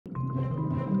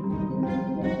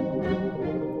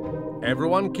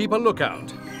Everyone keep a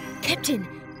lookout. Captain,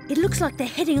 it looks like they're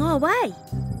heading our way.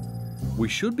 We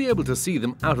should be able to see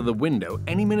them out of the window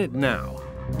any minute now.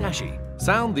 Dashi,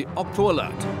 sound the Octo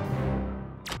alert.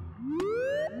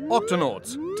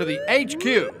 Octonauts, to the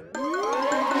HQ.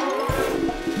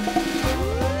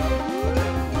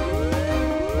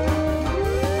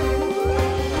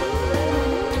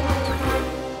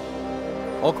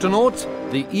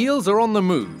 Octonauts, the eels are on the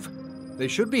move. They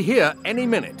should be here any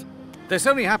minute. This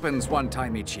only happens one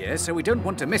time each year, so we don't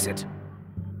want to miss it.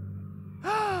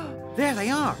 There they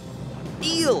are!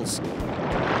 Eels!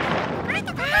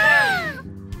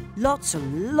 Lots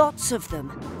and lots of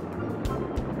them.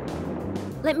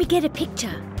 Let me get a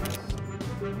picture.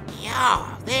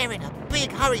 Yeah, they're in a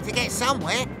big hurry to get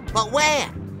somewhere, but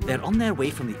where? They're on their way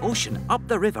from the ocean up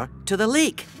the river to the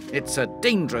lake. It's a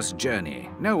dangerous journey.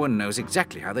 No one knows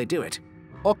exactly how they do it.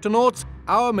 Octonauts,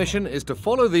 our mission is to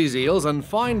follow these eels and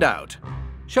find out.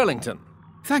 Shellington.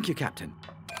 Thank you, Captain.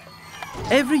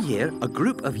 Every year, a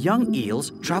group of young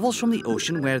eels travels from the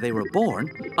ocean where they were born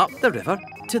up the river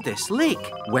to this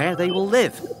lake, where they will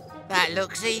live. That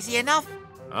looks easy enough.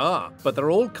 Ah, but there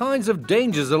are all kinds of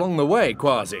dangers along the way,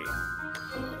 Kwazii.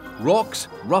 Rocks,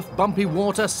 rough bumpy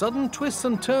water, sudden twists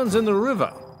and turns in the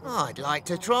river. I'd like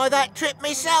to try that trip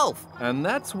myself. And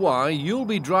that's why you'll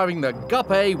be driving the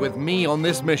Guppy with me on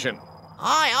this mission.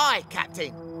 Aye, aye,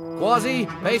 Captain. Kwazii,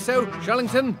 Peso,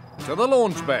 Shellington, to the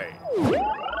launch bay.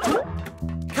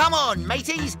 Come on,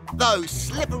 mateys. Those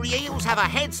slippery eels have a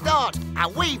head start,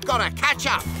 and we've got to catch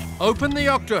up. Open the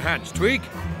octo hatch, Tweak.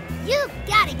 You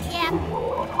got it, Cap.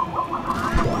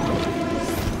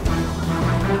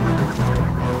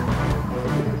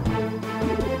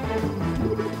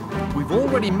 We've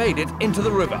already made it into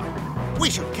the river.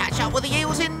 We should catch up with the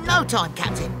eels in no time,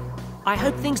 Captain. I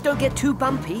hope things don't get too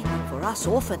bumpy for us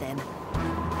or for them.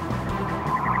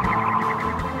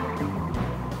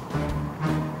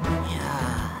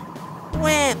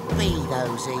 Where be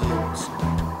those eels?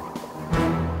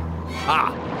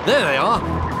 Ah, there they are.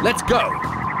 Let's go.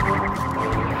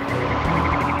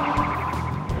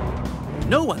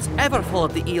 No one's ever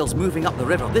followed the eels moving up the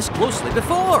river this closely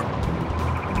before.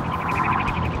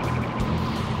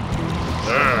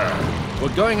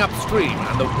 We're going upstream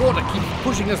and the water keeps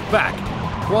pushing us back.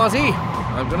 Kwazii,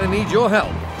 I'm going to need your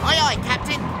help. Aye, aye,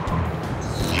 Captain.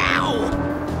 Yow!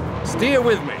 Steer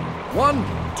with me. 1,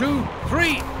 2,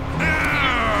 3.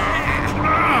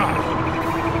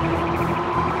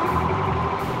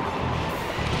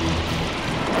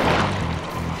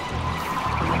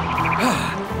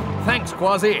 Thanks,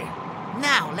 Kwazii.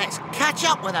 Now let's catch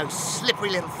up with those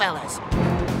slippery little fellas.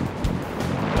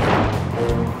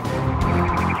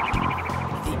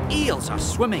 The eels are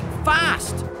swimming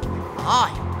fast.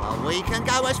 Aye, well, we can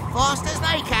go as fast as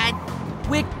they can.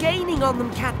 We're gaining on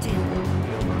them, Captain.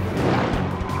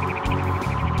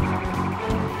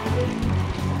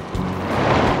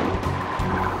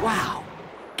 Wow,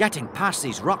 getting past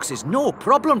these rocks is no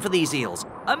problem for these eels.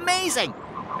 Amazing!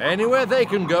 Anywhere they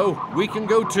can go, we can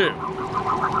go too.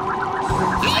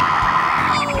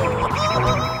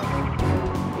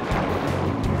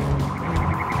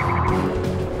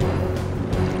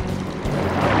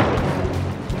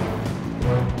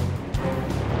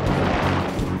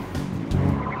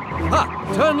 Ha!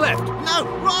 Turn left. No,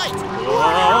 right!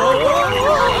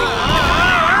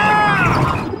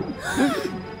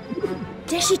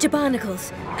 Dashi to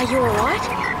Barnacles, are you all right?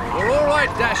 We're all right,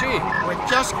 Dashi. We're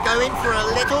just going for a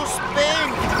little spin.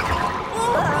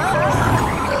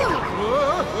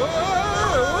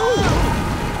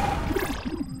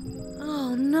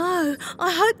 Oh no,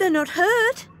 I hope they're not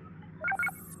hurt.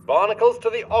 Barnacles to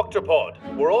the Octopod.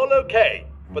 We're all okay,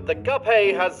 but the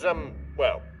Guppy has,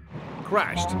 well,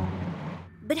 crashed.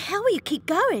 But how will you keep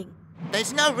going?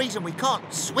 There's no reason we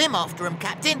can't swim after them,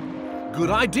 Captain. Good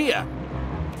idea.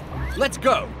 Let's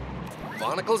go.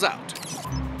 Barnacles out.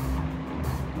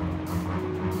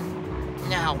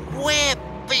 Now, where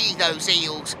be those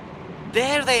eels?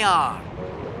 There they are.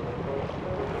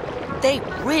 They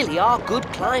really are good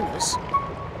climbers.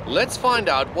 Let's find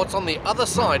out what's on the other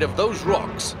side of those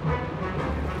rocks.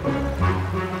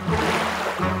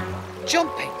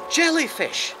 Jumping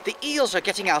jellyfish. The eels are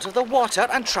getting out of the water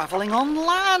and travelling on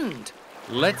land.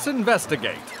 Let's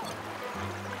investigate.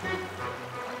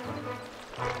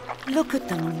 Look at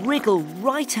them wriggle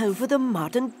right over the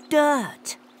mud and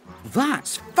dirt.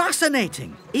 That's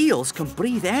fascinating. Eels can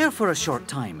breathe air for a short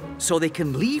time, so they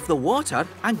can leave the water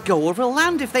and go over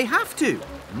land if they have to.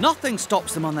 Nothing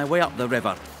stops them on their way up the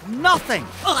river. Nothing!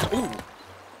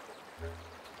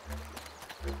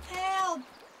 Help!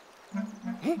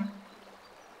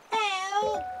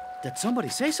 Help! Did somebody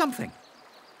say something?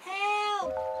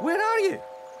 Help! Where are you?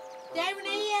 Down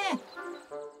here.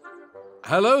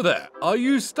 Hello there. Are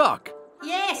you stuck?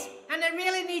 Yes, and I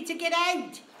really need to get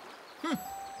out.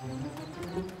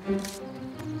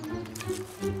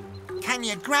 Can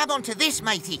you grab onto this,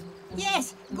 matey?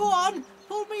 Yes, go on.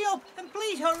 Pull me up and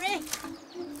please hurry.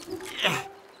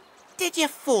 Did you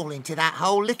fall into that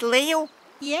hole, little eel?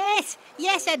 Yes,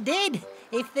 I did.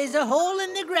 If there's a hole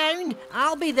in the ground,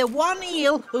 I'll be the one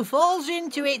eel who falls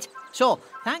into it. So,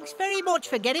 thanks very much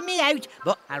for getting me out,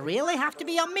 but I really have to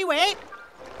be on my way.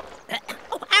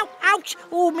 Oh, ow, ouch!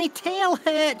 Oh, my tail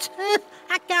hurts.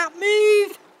 I can't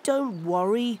move. Don't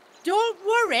worry. Don't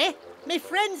worry. My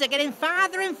friends are getting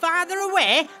farther and farther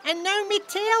away, and now my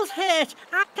tail's hurt.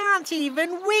 I can't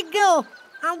even wiggle.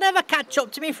 I'll never catch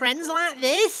up to my friends like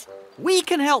this. We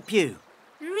can help you.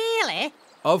 Really?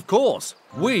 Of course.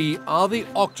 We are the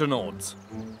Octonauts.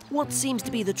 What seems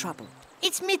to be the trouble?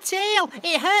 It's my tail.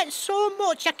 It hurts so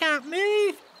much I can't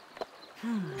move.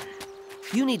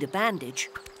 You need a bandage.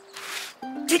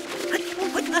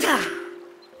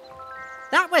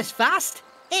 That was fast.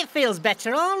 It feels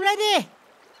better already.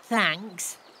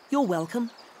 Thanks. You're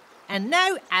welcome. And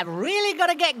now I've really got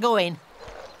to get going.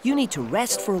 You need to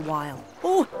rest for a while.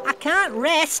 Oh, I can't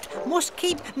rest. Must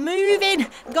keep moving.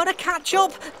 Gotta catch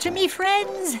up to me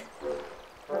friends.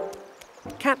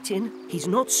 Captain, he's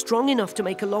not strong enough to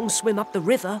make a long swim up the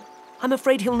river. I'm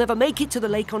afraid he'll never make it to the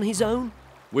lake on his own.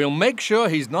 We'll make sure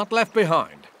he's not left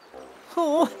behind.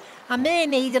 Oh, I may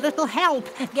need a little help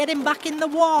getting back in the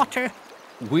water.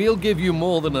 We'll give you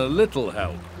more than a little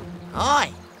help.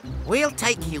 Aye, we'll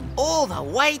take you all the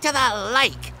way to the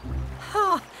lake.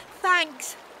 Oh,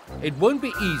 thanks. It won't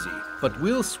be easy, but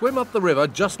we'll swim up the river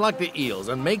just like the eels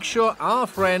and make sure our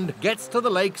friend gets to the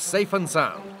lake safe and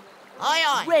sound. Aye,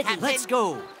 aye, Ready, Captain. Let's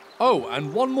go. Oh,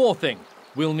 and one more thing.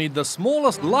 We'll need the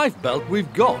smallest life belt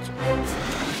we've got.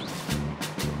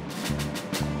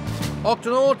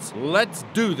 Octonauts, let's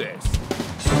do this.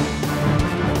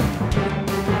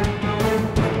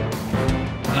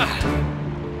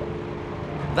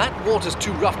 That water's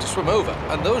too rough to swim over,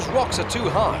 and those rocks are too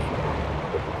high.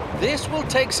 This will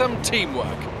take some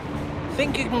teamwork.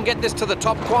 Think you can get this to the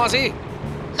top, Kwazii?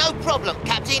 No problem,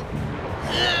 Captain.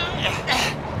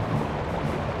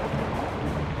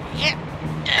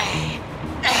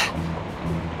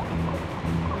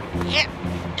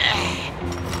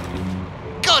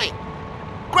 Got it.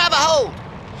 Grab a hold.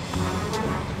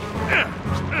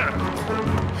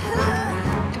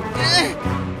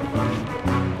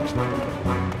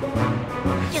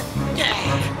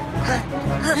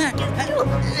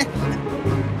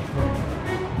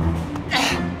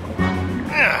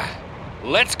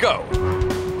 Let's go.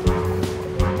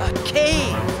 A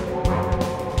cave.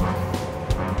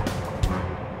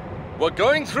 We're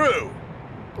going through.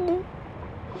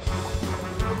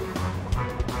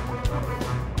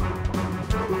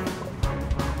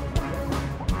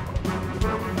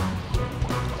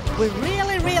 We're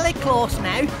really, really close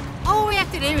now. All we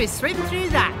have to do is swim through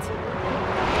that.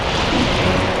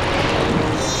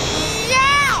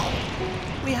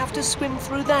 Yeah! We have to swim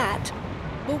through that.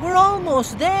 But we're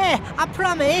almost there, I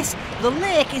promise. The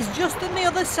lake is just on the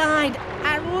other side.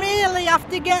 I really have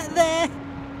to get there.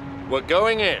 We're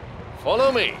going in.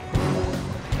 Follow me.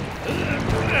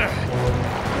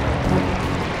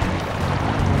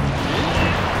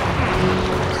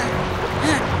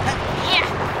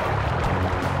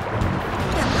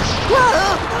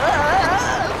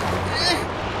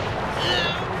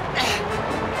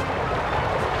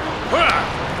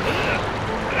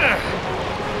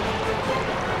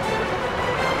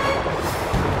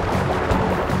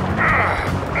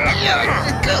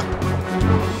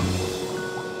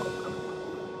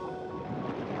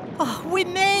 Oh, we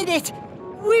made it!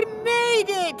 We made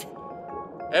it!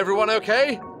 Everyone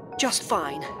okay? Just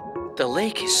fine. The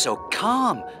lake is so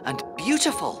calm and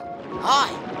beautiful.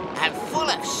 Aye, and full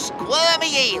of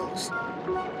squirmy eels.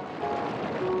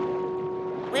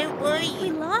 Where were We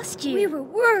you? lost you. We were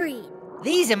worried.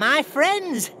 These are my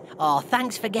friends. Oh,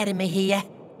 thanks for getting me here.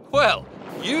 Well,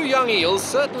 you young eels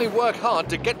certainly work hard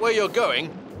to get where you're going.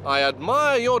 I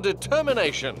admire your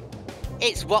determination.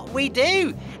 It's what we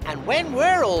do. And when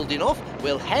we're old enough,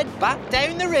 we'll head back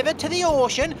down the river to the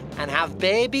ocean and have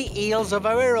baby eels of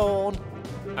our own.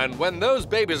 And when those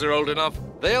babies are old enough,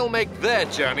 they'll make their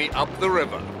journey up the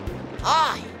river.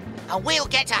 Aye, and we'll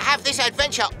get to have this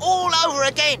adventure all over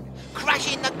again.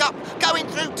 Crashing the duck, going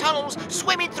through tunnels,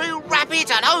 swimming through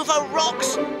rapids and over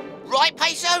rocks. Right,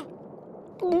 Peso?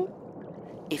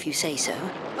 If you say so.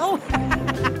 Oh,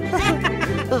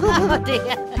 oh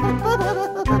dear.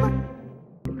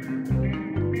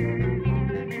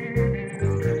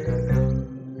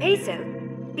 Peso,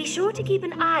 Be sure to keep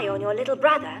an eye on your little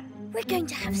brother. We're going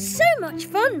to have so much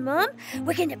fun, Mum.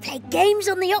 We're going to play games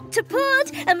on the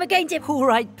Octopod, and we're going to... All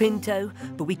right, Pinto,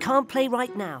 but we can't play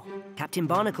right now. Captain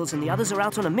Barnacles and the others are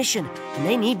out on a mission, and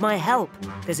they need my help.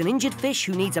 There's an injured fish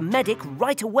who needs a medic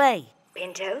right away.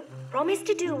 Pinto, promise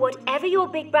to do whatever your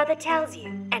big brother tells you.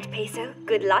 And Peso,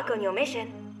 good luck on your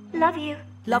mission. Love you.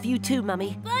 Love you too,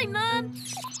 Mummy. Bye, Mum.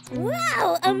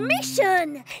 Wow, a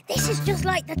mission! This is just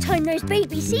like the time those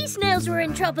baby sea snails were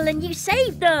in trouble and you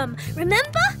saved them.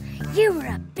 Remember? You were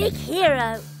a big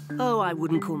hero. Oh, I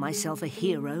wouldn't call myself a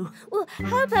hero. Well,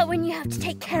 how about when you have to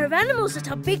take care of animals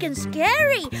that are big and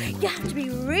scary? You have to be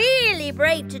really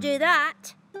brave to do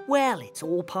that. Well, it's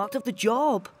all part of the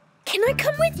job. Can I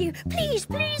come with you? Please,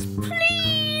 please,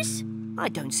 please? I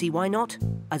don't see why not,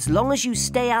 as long as you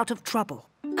stay out of trouble.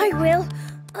 I will.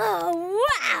 Oh,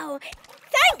 wow!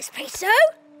 Thanks, Peso!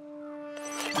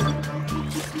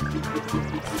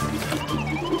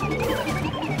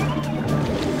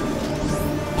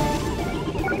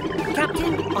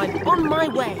 Captain, I'm on my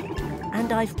way.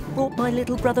 And I've brought my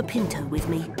little brother Pinto with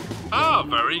me. Ah,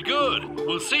 very good.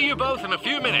 We'll see you both in a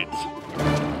few minutes.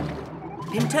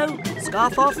 Pinto,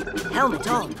 scarf off, helmet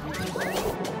on.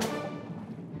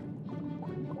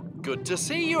 Good to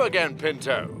see you again,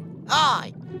 Pinto.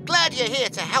 Aye, glad you're here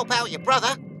to help out your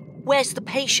brother. Where's the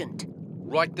patient?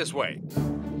 Right this way.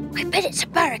 I bet it's a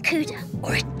barracuda,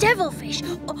 or a devilfish,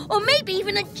 or maybe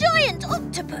even a giant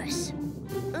octopus.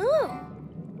 Oh,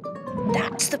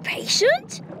 that's the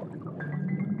patient?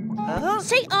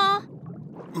 Say ah.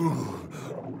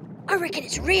 I reckon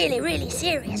it's really, really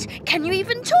serious. Can you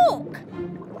even talk?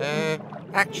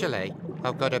 Actually,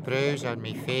 I've got a bruise on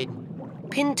me fin.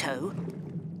 Pinto,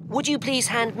 would you please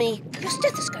hand me... Your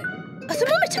stethoscope, a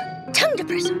thermometer, tongue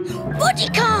depressor, body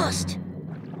cast.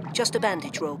 Just a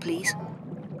bandage roll, please.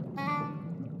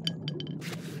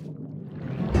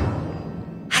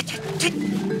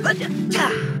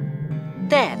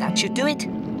 There, that should do it.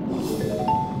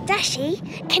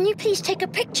 Dashi, can you please take a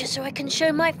picture so I can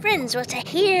show my friends what a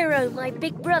hero my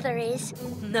big brother is?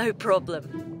 No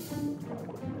problem.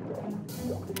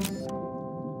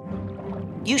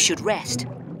 You should rest.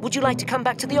 Would you like to come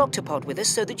back to the Octopod with us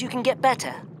so that you can get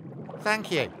better?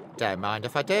 Thank you. Don't mind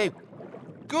if I do.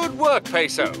 Good work,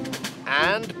 Peso.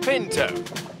 And Pinto.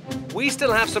 We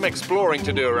still have some exploring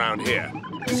to do around here.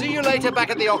 See you later back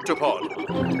at the Octopod.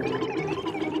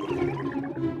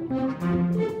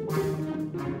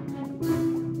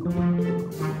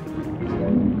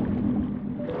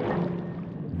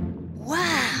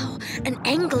 Wow, an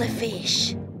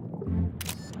anglerfish.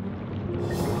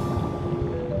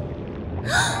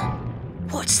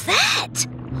 What's that?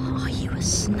 Are you a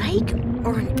snake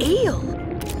or an eel?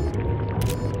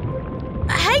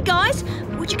 Hey guys,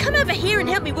 would you come over here and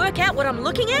help me work out what I'm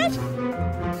looking at?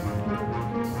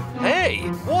 Hey,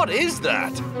 what is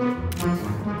that?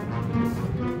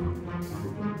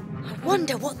 I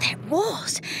wonder what that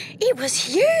was. It was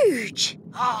huge.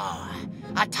 Oh,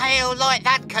 a tail like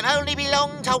that can only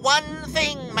belong to one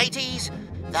thing, mateys.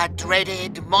 The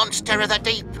dreaded monster of the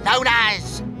deep known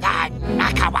as the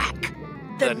Nakawak.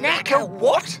 The knacker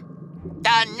what?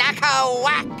 The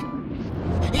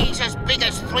Nakawak. He's as big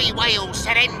as 3 whales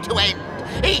set end to end.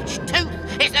 Each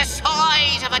tooth is the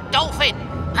size of a dolphin.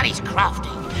 And he's crafty.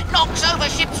 Knocks over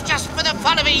ships just for the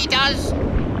fun of it, he does.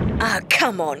 Oh,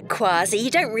 come on, Kwazii.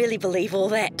 You don't really believe all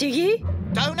that, do you?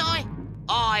 Don't I?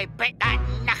 I bet that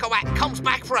Nakawak comes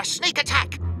back for a sneak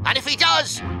attack. And if he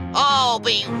does, I'll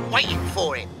be waiting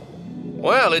for him.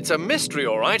 Well, it's a mystery,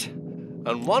 all right.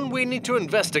 And one we need to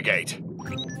investigate.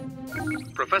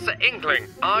 Professor Inkling,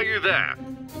 are you there?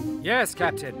 Yes,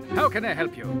 Captain. How can I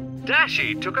help you?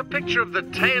 Dashi took a picture of the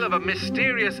tail of a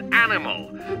mysterious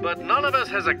animal, but none of us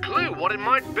has a clue what it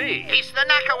might be. It's the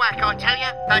Nakawak, I tell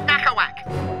you. The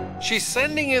Nakawak. She's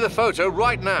sending you the photo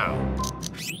right now.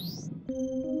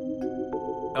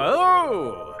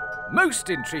 Oh, most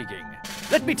intriguing.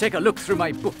 Let me take a look through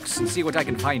my books and see what I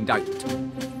can find out.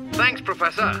 Thanks,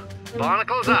 Professor.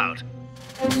 Barnacles out.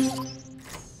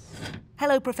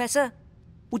 Hello, Professor.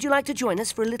 Would you like to join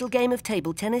us for a little game of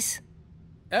table tennis?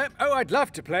 Oh, I'd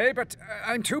love to play, but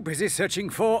I'm too busy searching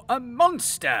for a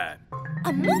monster.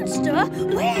 A monster?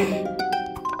 Where?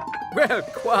 Well,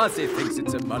 Kwazii thinks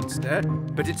it's a monster,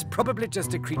 but it's probably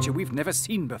just a creature we've never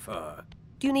seen before.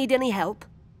 Do you need any help?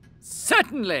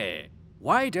 Certainly!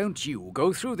 Why don't you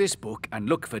go through this book and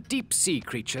look for deep-sea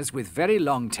creatures with very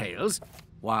long tails,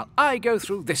 while I go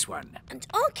through this one. And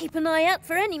I'll keep an eye out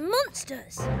for any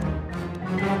monsters.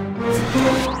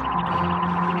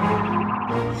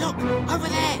 Look, over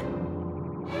there.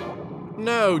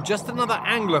 No, just another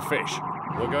anglerfish.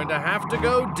 We're going to have to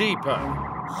go deeper.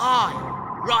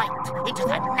 Aye, right into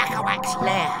the Knackerwack's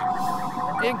lair.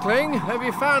 Inkling, have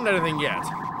you found anything yet?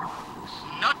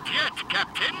 Not yet,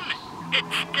 Captain.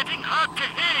 It's getting hard to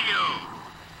hear you.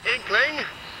 Inkling?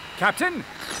 Captain?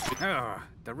 Oh,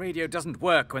 the radio doesn't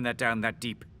work when they're down that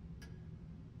deep.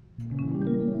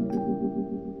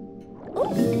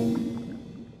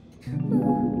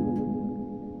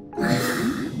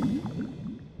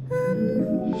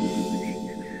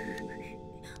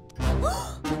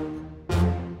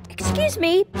 Excuse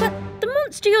me, but the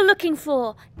monster you're looking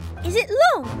for, is it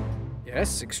long?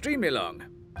 Yes, extremely long.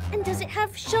 And does it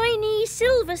have shiny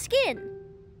silver skin?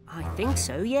 I think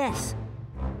so, yes.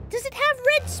 Does it have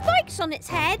red spikes on its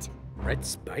head? Red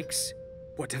spikes?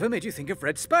 Whatever made you think of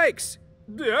red spikes?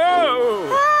 Oh!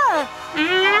 Ah!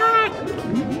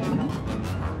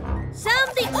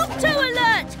 Sound the Octo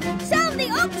Alert! Sound the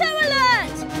Octo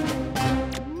Alert!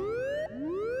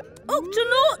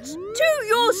 Octonauts, to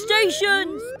your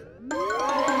stations!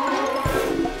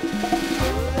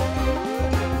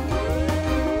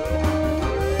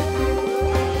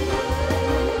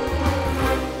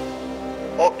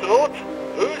 Octonauts,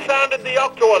 who sounded the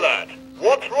Octo Alert?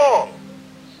 What's wrong?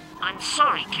 I'm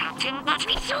sorry, Captain, but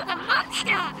we saw the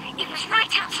monster. It was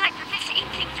right outside Professor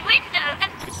Inkling's window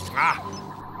and...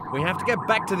 We have to get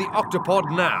back to the Octopod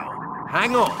now.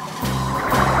 Hang on.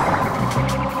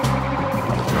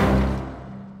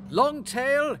 Long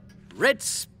tail, red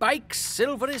spikes,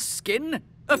 silvery skin?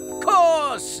 Of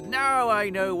course! Now I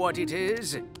know what it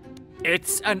is.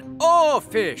 It's an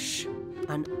oarfish.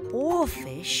 An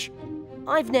oarfish?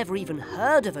 I've never even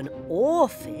heard of an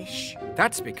oarfish.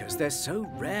 That's because they're so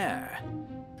rare.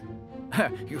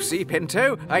 You see,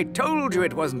 Pinto, I told you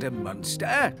it wasn't a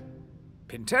monster.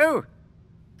 Pinto?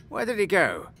 Where did he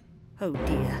go? Oh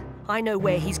dear, I know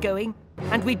where he's going,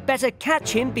 and we'd better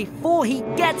catch him before he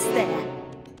gets there.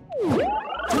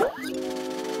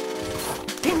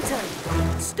 Pinto,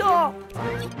 stop!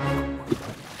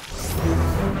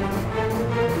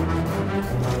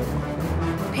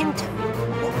 Pinto,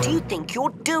 what do you think you're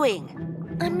doing?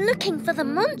 I'm looking for the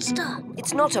monster.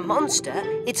 It's not a monster,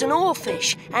 it's an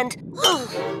oarfish, and...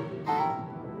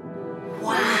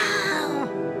 Wow!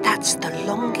 That's the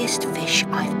longest fish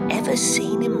I've ever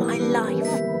seen in my life.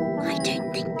 I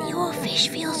don't think the oarfish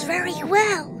feels very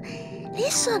well.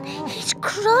 Listen, he's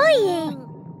crying.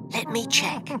 Let me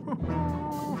check.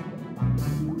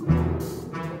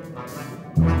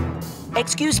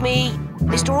 Excuse me,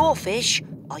 Mr. Oarfish,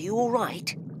 are you all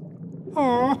right?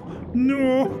 Oh,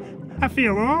 no, I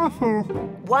feel awful.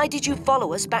 Why did you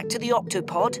follow us back to the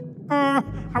Octopod?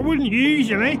 I wouldn't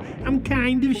usually. I'm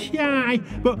kind of shy.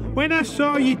 But when I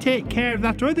saw you take care of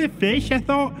that other fish, I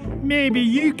thought maybe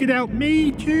you could help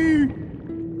me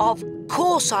too. Of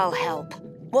course I'll help.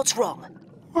 What's wrong?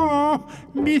 Oh,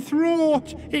 me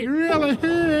throat. It really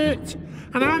hurts.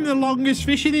 And I'm the longest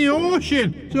fish in the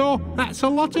ocean, so that's a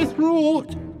lot of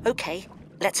throat. OK,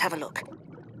 let's have a look.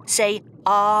 Say,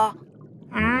 ah.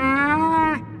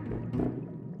 Ah.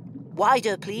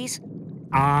 Wider, please.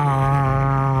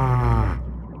 Ah.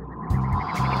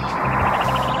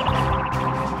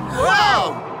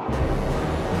 Whoa!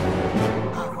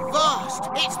 Avast!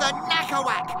 It's the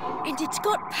Knackerwack! And it's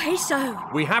got Peso.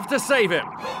 We have to save him.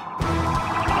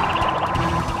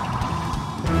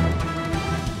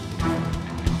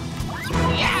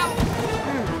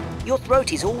 Your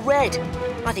throat is all red.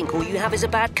 I think all you have is a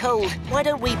bad cold. Why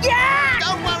don't we... Yeah!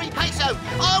 Don't worry, Peso.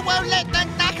 I won't let the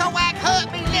Knackerwack hurt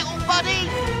me, little buddy.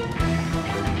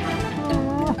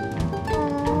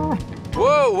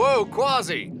 Whoa, whoa,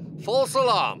 Kwazii. False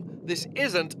alarm. This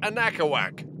isn't a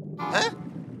Knackerwack. Huh?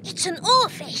 It's an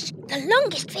oarfish, the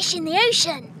longest fish in the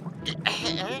ocean.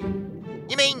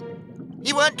 You mean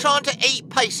you weren't trying to eat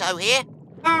Peso here?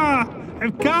 Ah,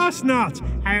 of course not.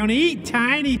 I only eat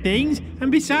tiny things,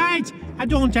 and besides, I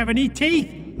don't have any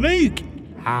teeth. Look.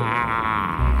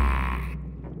 Ah.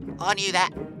 I knew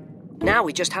that. Now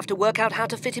we just have to work out how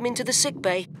to fit him into the sick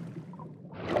bay.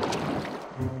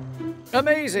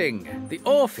 Amazing! The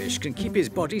oarfish can keep his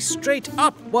body straight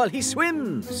up while he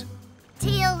swims.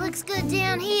 Tail looks good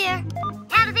down here.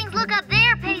 How do things look up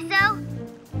there, Peso?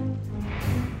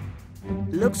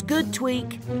 Looks good,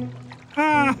 Tweak.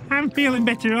 Ah, I'm feeling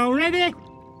better already.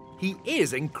 He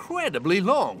is incredibly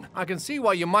long. I can see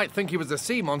why you might think he was a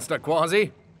sea monster,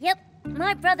 Kwazii. Yep,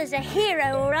 my brother's a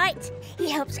hero, all right. He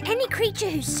helps any creature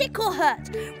who's sick or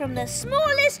hurt, from the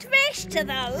smallest fish to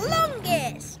the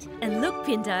longest. And look,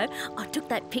 Pinto, I took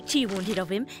that picture you wanted of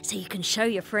him so you can show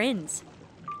your friends.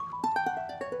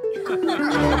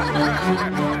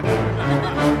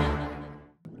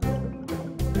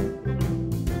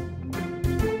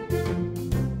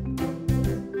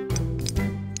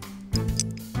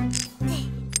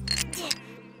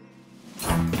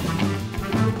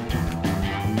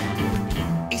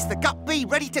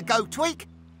 ready to go, Tweak?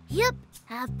 Yep,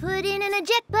 I've put in an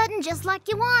eject button just like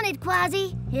you wanted,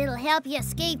 Kwazii. It'll help you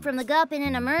escape from the gup in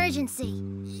an emergency.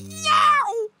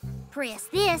 Yow! Press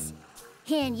this,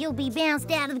 and you'll be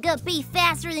bounced out of the gup B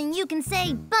faster than you can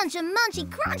say bunch of munchy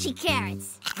crunchy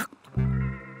carrots.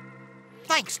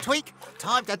 Thanks, Tweak.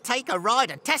 Time to take a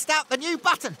ride and test out the new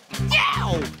button.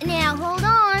 Yow! Now hold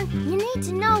on, you need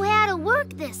to know how to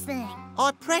work this thing.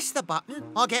 I press the button,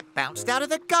 I get bounced out of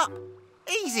the gup.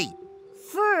 Easy.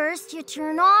 First, you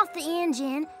turn off the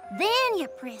engine, then you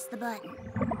press the button.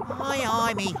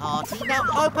 Aye, me hearty. Now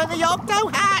open the octo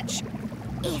hatch.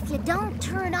 If you don't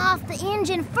turn off the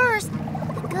engine first,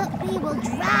 the gup B will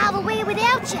drive away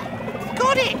without you.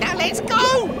 Got it. Now let's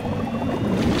go.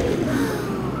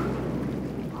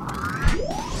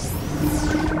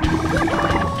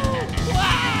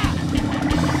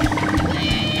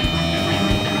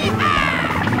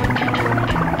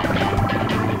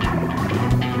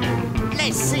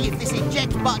 Let's see if this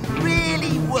eject button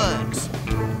really works.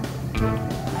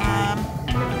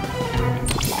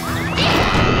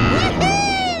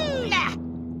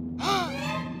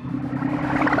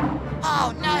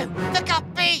 Oh no, the gup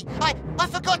B! I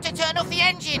forgot to turn off the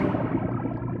engine.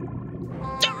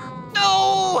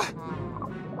 No!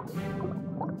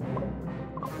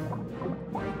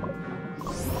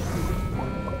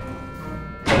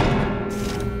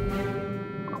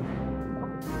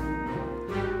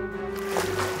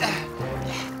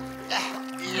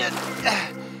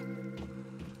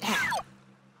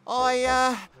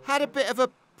 I had a bit of a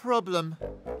problem.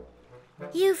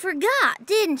 You forgot,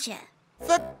 didn't you?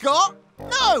 Forgot?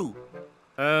 No!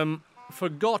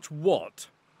 Forgot what?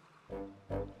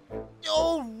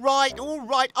 All right.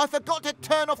 I forgot to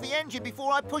turn off the engine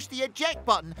before I pushed the eject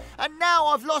button, and now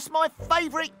I've lost my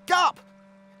favourite gup.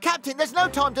 Captain, there's no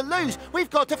time to lose. We've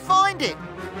got to find it.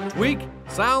 Tweak,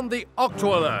 sound the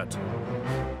Octo alert.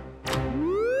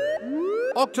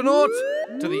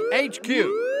 Octonauts to the HQ.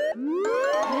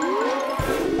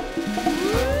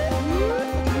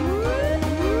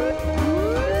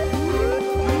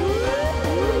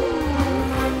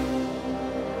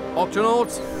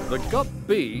 Octonauts, the gup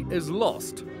B is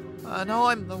lost. And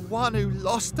I'm the one who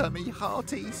lost her, me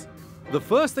hearties. The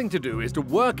first thing to do is to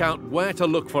work out where to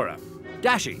look for her.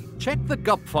 Dashi, check the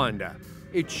gup finder.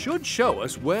 It should show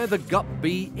us where the gup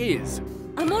B is.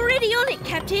 I'm already on it,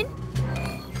 Captain.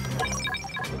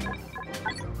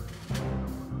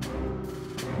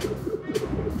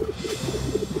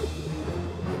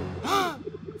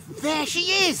 There she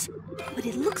is! But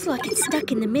it looks like it's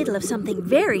stuck in the middle of something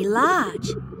very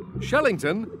large.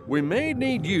 Shellington, we may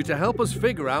need you to help us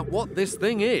figure out what this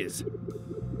thing is.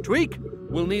 Tweak,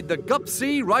 we'll need the gup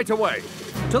C right away.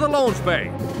 To the launch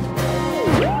bay.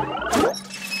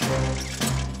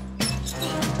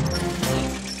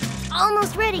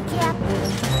 Almost ready, Cap.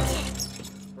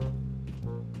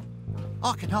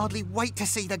 I can hardly wait to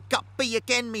see the gup B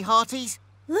again, me hearties.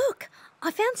 Look, I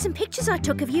found some pictures I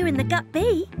took of you in the gup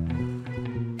B.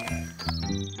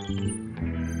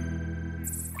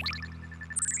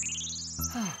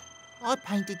 I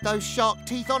painted those shark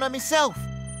teeth on her myself.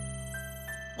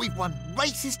 We've won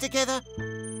races together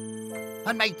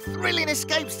and made thrilling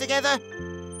escapes together.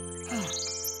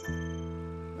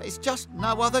 There's just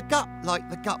no other gup like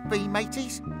the gup B,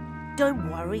 mateys.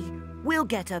 Don't worry, we'll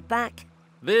get her back.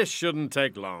 This shouldn't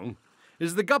take long.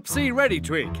 Is the gup C ready,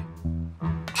 Tweak?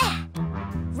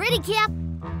 Ready, Cap.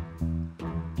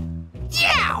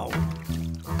 Yow!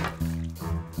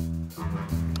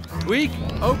 Tweak,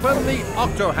 open the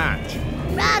octo hatch.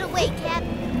 Right away, Cap.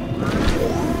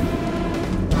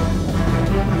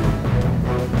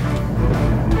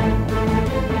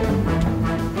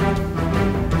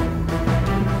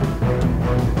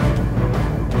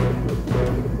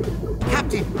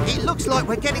 Captain, it looks like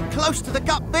we're getting close to the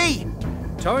gup B.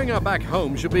 Towing her back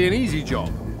home should be an easy job.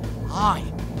 Aye,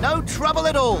 no trouble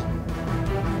at all.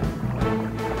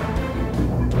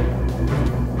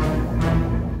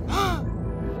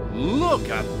 Look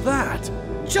at that!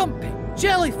 Jumping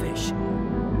jellyfish!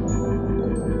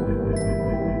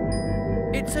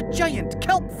 It's a giant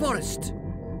kelp forest!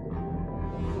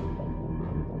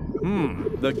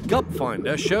 The gup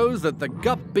finder shows that the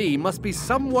gup B must be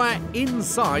somewhere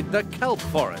inside the kelp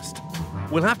forest.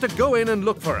 We'll have to go in and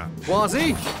look for her.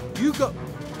 Kwazii, you go...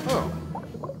 Oh.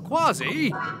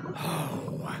 Kwazii?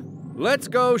 Oh. Let's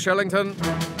go, Shellington.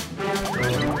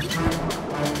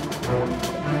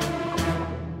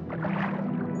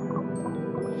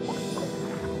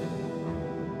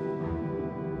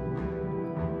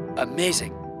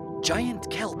 Amazing. Giant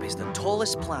kelp is the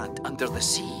tallest plant under the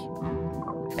sea.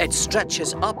 It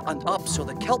stretches up and up so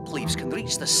the kelp leaves can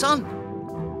reach the sun.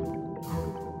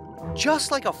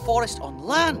 Just like a forest on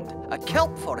land, a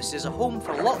kelp forest is a home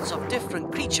for lots of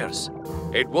different creatures.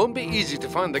 It won't be easy to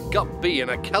find the gup bee in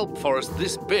a kelp forest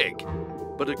this big.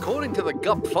 But according to the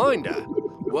gup finder,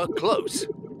 we're close.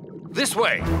 This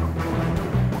way.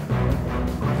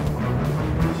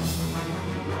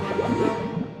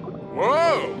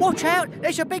 Whoa! Watch out!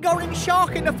 There's a big orange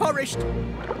shark in the forest.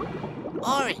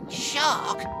 Orange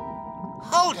shark?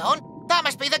 Hold on. That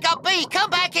must be the gup bee. Come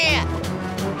back here.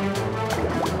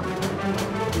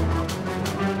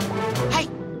 Hey,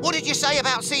 what did you say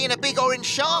about seeing a big orange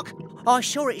shark? I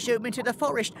saw it zoom into the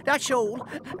forest, that's all.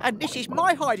 And this is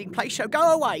my hiding place, so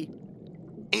go away.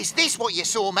 Is this what you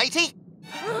saw, matey?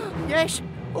 Yes.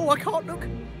 Oh, I can't look.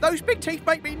 Those big teeth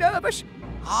make me nervous.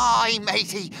 Aye,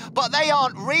 matey, but they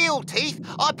aren't real teeth.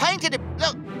 I painted it.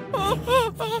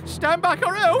 Look. Stand back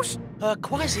or else.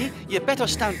 Kwazii, you better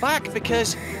stand back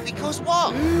because... Because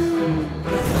what?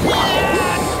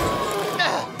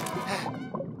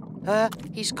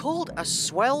 He's called a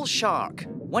swell shark.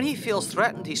 When he feels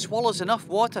threatened, he swallows enough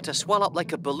water to swell up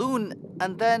like a balloon,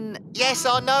 and then... Yes,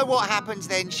 I know what happens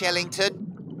then, Shellington.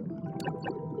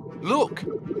 Look,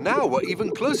 now we're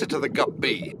even closer to the gup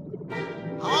bee.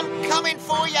 I'm coming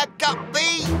for you, gup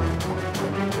bee.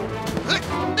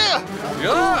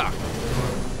 Yeah!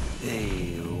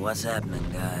 Hey, what's happening,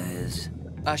 guys?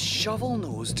 A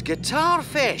shovel-nosed guitar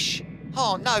fish.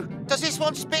 Oh, no. Does this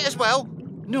one spit as well?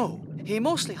 No, he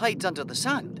mostly hides under the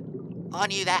sand. I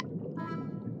knew that.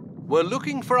 We're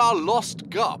looking for our lost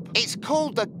gup. It's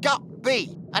called the gup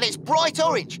bee, and it's bright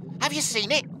orange. Have you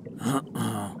seen it?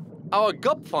 Our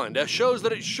gup finder shows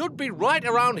that it should be right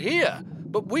around here,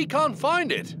 but we can't find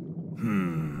it.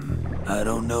 I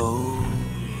don't know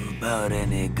about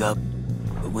any gup,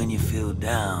 but when you feel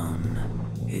down,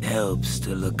 it helps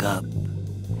to look up.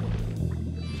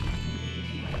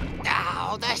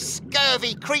 Oh, the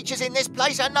scurvy creatures in this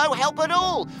place are no help at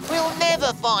all. We'll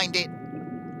never find it.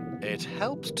 It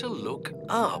helps to look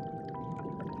up.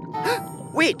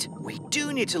 Wait, we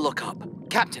do need to look up.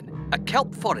 Captain, a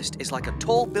kelp forest is like a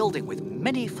tall building with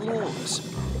many floors.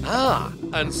 Ah,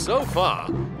 and so far,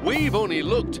 we've only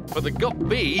looked for the gup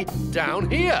bee down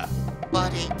here.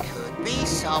 But it could be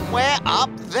somewhere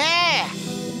up there.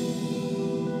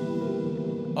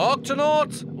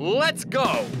 Octonauts, let's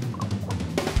go!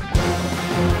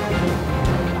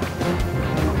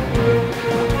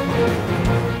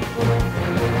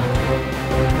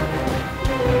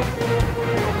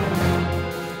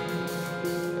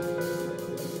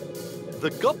 The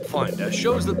gup finder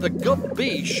shows that the gup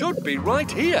bee should be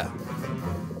right here.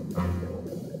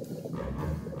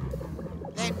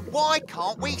 Then why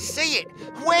can't we see it?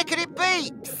 Where could it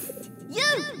be?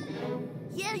 You!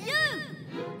 Yeah, you!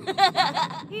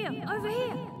 Here, over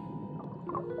here.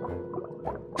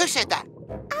 Who said that?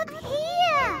 Up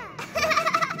here!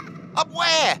 Up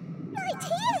where? Right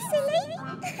here, silly!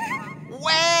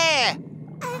 Where?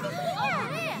 Over here!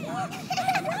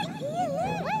 Right here,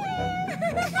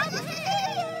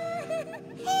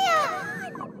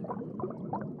 Here!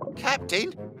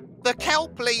 Captain, the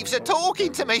kelp leaves are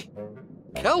talking to me.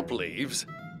 Kelp leaves?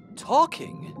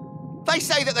 Talking? They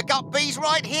say that the gup bee's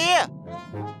right here.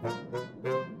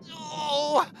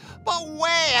 Oh, but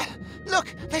where?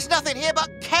 Look, there's nothing here but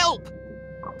kelp.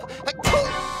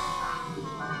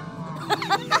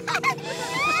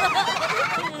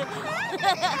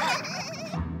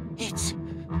 It's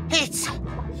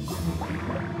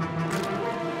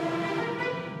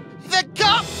the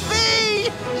gup bee!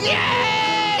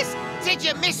 Yes! Did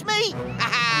you miss me?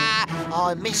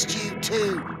 I missed you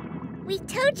too. We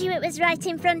told you it was right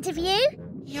in front of you.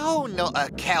 You're not a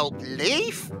kelp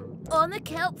leaf. I'm a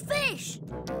kelp fish.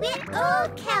 We're all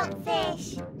kelp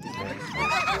fish.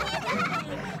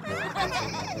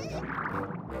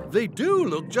 They do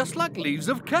look just like leaves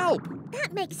of kelp.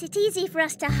 That makes it easy for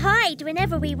us to hide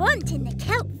whenever we want in the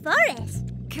kelp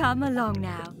forest. Come along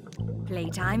now.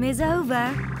 Playtime is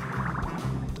over.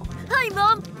 Hi,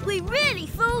 Mum. We really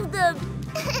fooled them.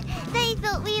 They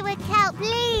thought we were kelp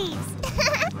leaves.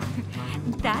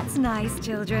 That's nice,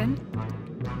 children.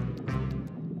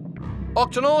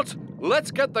 Octonauts,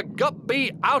 let's get the gup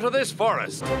bee out of this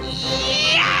forest.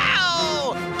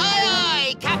 Yow! Aye,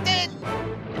 aye, Captain!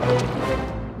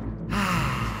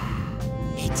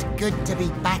 It's good to be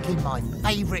back in my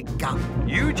favourite gup.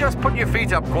 You just put your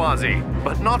feet up, Kwazii,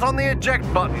 but not on the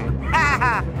eject button. Ha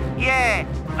ha! Yeah,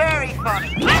 very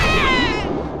funny.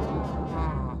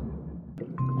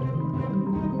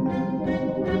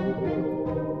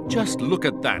 Just look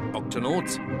at that,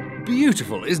 Octonauts.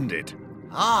 Beautiful, isn't it?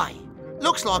 Aye,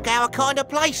 looks like our kind of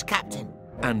place, Captain.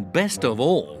 And best of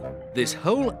all, this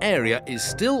whole area is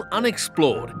still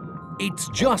unexplored. It's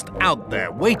just out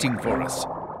there waiting for us.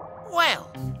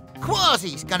 Well,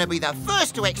 Kwazii's gonna be the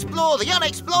first to explore the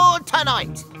unexplored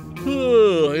tonight.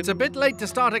 It's a bit late to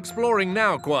start exploring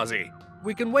now, Kwazii.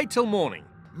 We can wait till morning.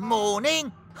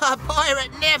 Morning? A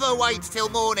pirate never waits till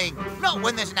morning. Not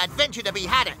when there's an adventure to be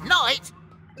had at night.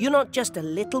 You're not just a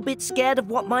little bit scared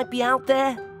of what might be out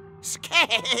there?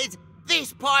 Scared?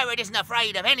 This pirate isn't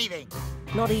afraid of anything.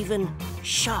 Not even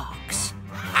sharks?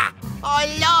 Ha! I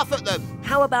laugh at them.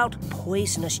 How about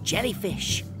poisonous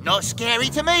jellyfish? Not scary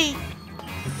to me.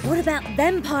 What about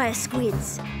vampire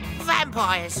squids?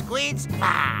 Vampire squids?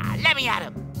 Ah, let me at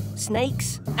them.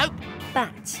 Snakes? Nope.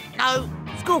 Bats? No.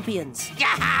 Scorpions?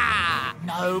 Yaha!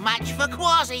 No match for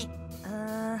Kwazii.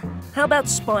 How about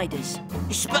spiders?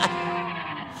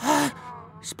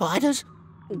 Spiders?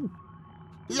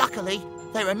 Luckily,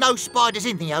 there are no spiders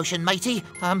in the ocean, matey.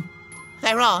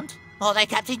 There aren't, are they,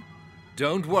 Captain?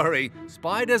 Don't worry,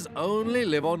 spiders only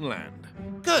live on land.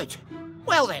 Good.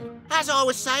 Well then, as I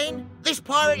was saying, this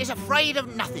pirate is afraid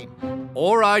of nothing.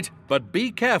 All right, but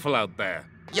be careful out there.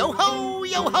 Yo-ho,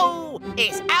 yo-ho!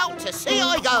 It's out to sea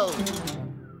I go!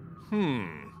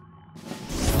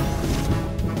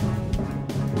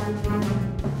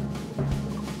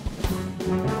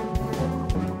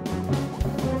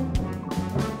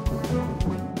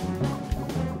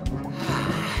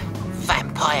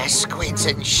 Vampire squids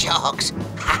and sharks.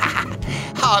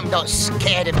 I'm not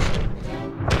scared of...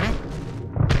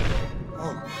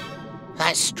 Oh,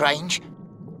 that's strange.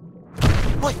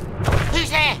 Wait, who's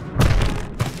there?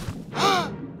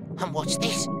 And what's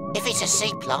this? If it's a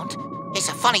sea plant, it's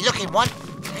a funny-looking one.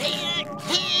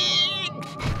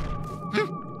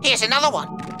 Here's another one.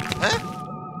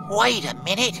 Huh? Wait a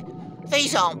minute.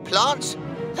 These aren't plants.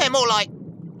 They're more like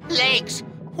legs.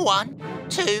 1,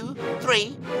 2,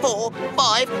 3, 4,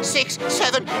 5, 6,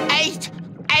 7, 8.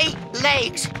 8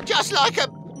 legs. Just like a...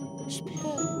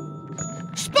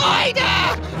 spider!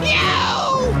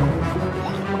 Yow!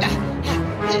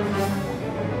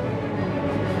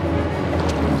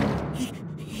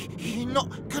 You're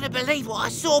not gonna believe what I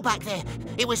saw back there.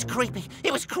 It was creepy.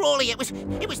 It was crawly. It was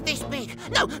this big.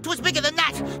 No, 'twas bigger than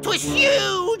that. 'Twas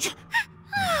huge.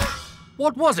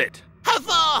 What was it? A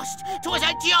vast! 'Twas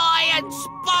a giant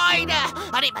spider,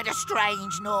 and it made a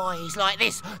strange noise like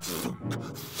this. Thunk,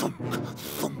 thunk,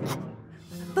 thunk.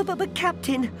 But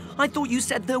Captain, I thought you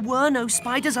said there were no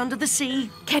spiders under the sea.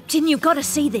 Captain, you've got to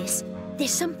see this.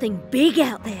 There's something big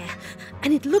out there,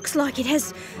 and it looks like it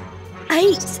has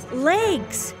 8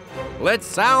 legs. Let's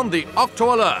sound the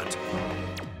Octo Alert.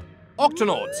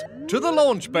 Octonauts, to the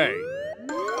launch bay.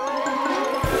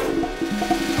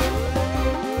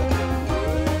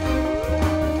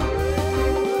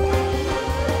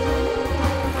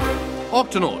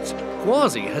 Octonauts,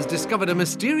 Kwazii has discovered a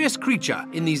mysterious creature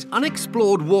in these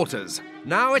unexplored waters.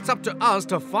 Now it's up to us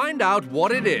to find out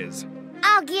what it is.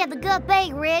 I'll get the gut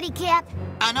bait ready, Cap.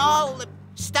 And I'll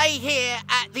stay here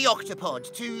at the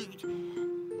Octopod to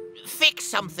fix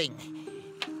something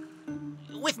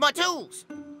with my tools.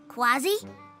 Kwazii,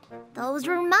 those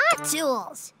were my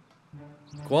tools.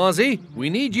 Kwazii, we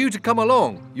need you to come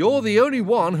along. You're the only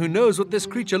one who knows what this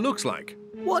creature looks like.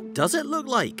 What does it look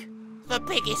like? The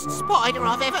biggest spider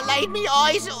I've ever laid me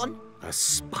eyes on. A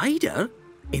spider?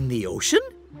 In the ocean?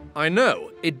 I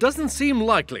know, it doesn't seem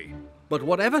likely. But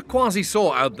whatever Kwazii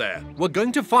saw out there, we're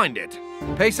going to find it.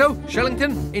 Peso,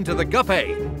 Shellington, into the Gup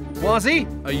A. Kwazii,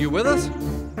 are you with us?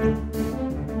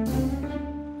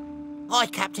 Aye,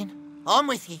 Captain. I'm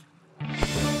with you.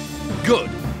 Good.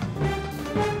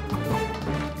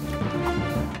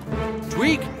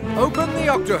 Tweak, open the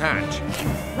octo hatch.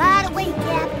 Right away,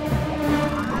 Cap.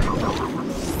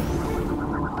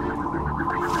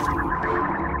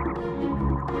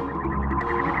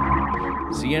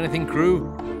 See anything, crew?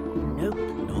 Nope,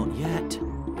 not yet.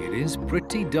 It is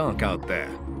pretty dark out there.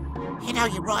 You know,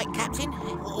 you're right, Captain.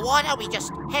 Why don't we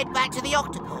just head back to the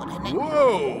Octopod and then...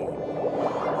 Whoa!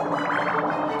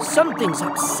 Something's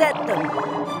upset them.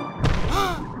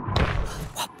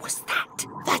 What was that?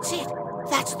 That's it.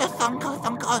 That's the thunk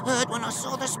I heard when I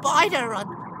saw the spider run.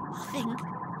 I think.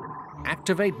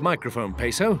 Activate microphone,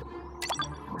 Peso.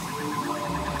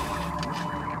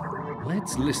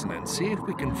 Let's listen and see if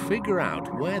we can figure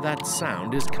out where that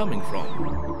sound is coming from.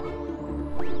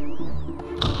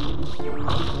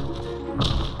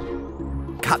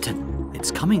 Captain, it's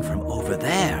coming from over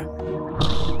there.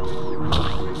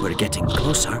 We're getting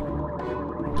closer.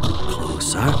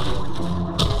 Closer.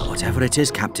 Whatever it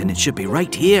is, Captain, it should be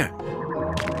right here.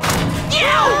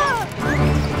 Yeah!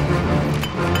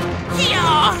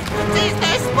 It's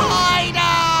the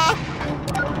spider!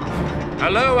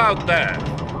 Hello out there.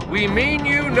 We mean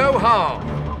you no harm.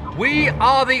 We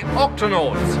are the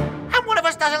Octonauts. And one of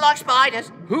us doesn't like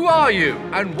spiders. Who are you,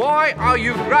 and why are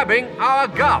you grabbing our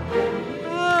gup?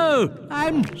 Oh,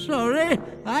 I'm sorry.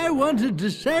 I wanted to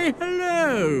say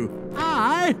hello.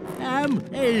 I am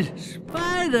a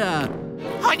spider.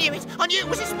 I knew it. I knew it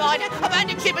was a spider.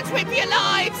 Abandon ship and swim for your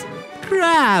lives.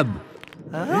 Crab.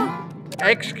 Huh?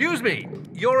 Excuse me.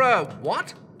 You're a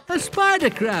what? A spider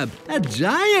crab. A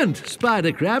giant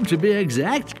spider crab, to be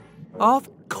exact. Of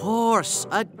course,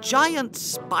 a giant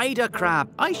spider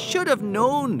crab. I should have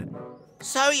known.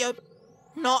 So you're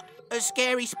not a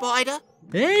scary spider?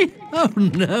 Eh? Oh,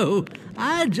 no.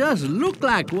 I just look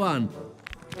like one.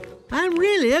 I'm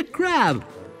really a crab.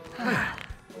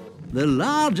 The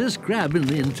largest crab in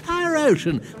the entire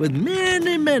ocean with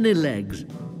many, many legs.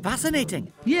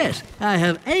 Fascinating. Yes, I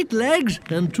have 8 legs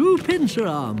and 2 pincer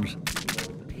arms.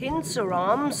 Pincer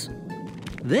arms?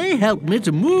 They help me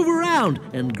to move around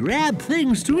and grab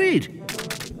things to eat.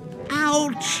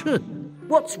 Ouch!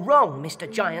 What's wrong,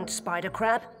 Mr. Giant Spider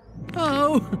Crab?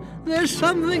 Oh, there's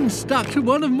something stuck to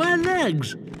one of my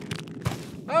legs.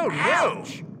 Oh, no!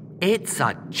 It's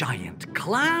a giant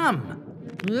clam.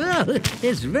 Well,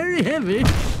 it's very heavy.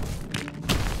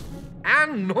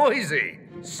 And noisy.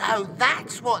 So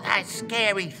that's what that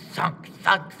scary thunk,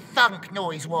 thunk, thunk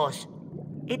noise was.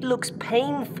 It looks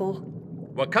painful.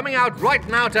 We're coming out right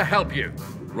now to help you.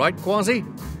 Right, Kwazii?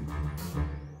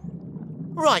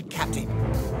 Right, Captain.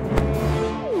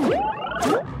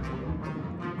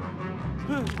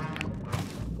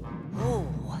 Oh.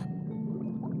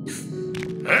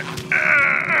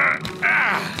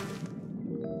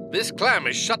 This clam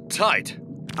is shut tight.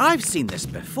 I've seen this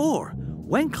before.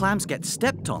 When clams get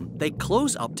stepped on, they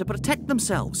close up to protect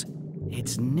themselves.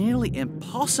 It's nearly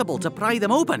impossible to pry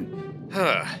them open.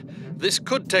 This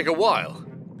could take a while.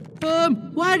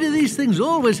 Why do these things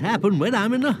always happen when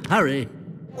I'm in a hurry?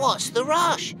 What's the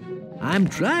rush? I'm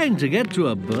trying to get to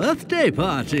a birthday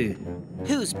party.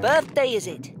 Whose birthday is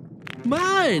it?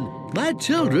 Mine! My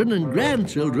children and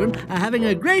grandchildren are having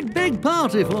a great big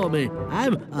party for me.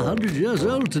 I'm 100 years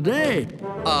old today.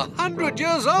 100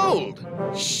 years old?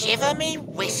 Shiver me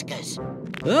whiskers.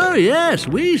 Oh, yes,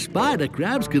 we spider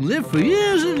crabs can live for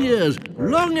years and years,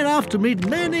 long enough to meet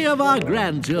many of our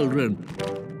grandchildren.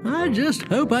 I just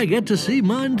hope I get to see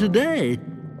mine today.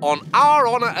 On our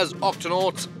honour as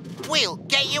Octonauts, we'll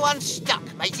get you unstuck,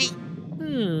 matey.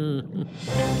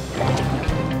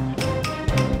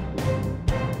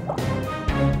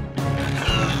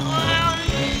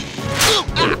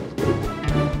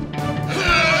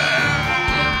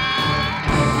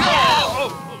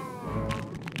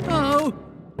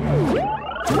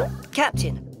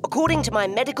 Captain, according to my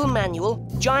medical manual,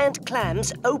 giant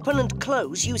clams open and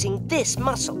close using this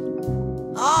muscle.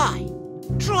 Aye.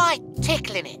 Try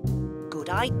tickling it. Good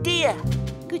idea.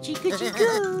 Goochie, goochie,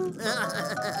 goo.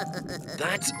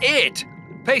 That's it.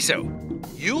 Peso,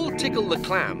 you'll tickle the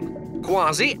clam.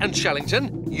 Kwazii and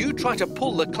Shellington, you try to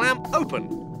pull the clam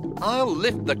open. I'll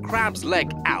lift the crab's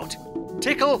leg out.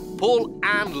 Tickle, pull,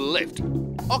 and lift.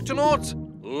 Octonauts,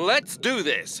 let's do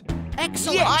this.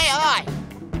 Excellent. Yes. Aye, aye.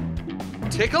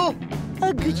 Tickle.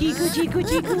 Goochie, goochie,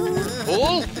 goochie, goo.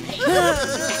 Pull.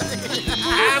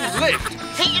 And lift.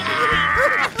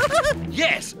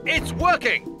 Yes, it's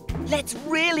working. Let's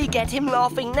really get him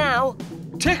laughing now.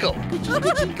 Tickle. Goochie,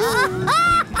 goochie, goo.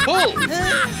 Pull.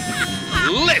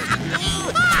 Lift.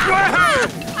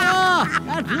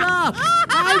 At last,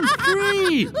 I'm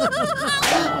free.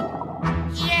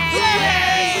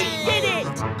 Yay! Did it!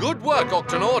 Good work,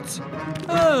 Octonauts.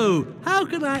 Oh, how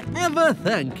can I ever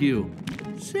thank you?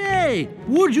 Say,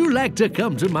 would you like to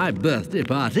come to my birthday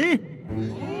party?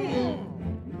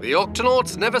 The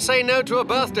Octonauts never say no to a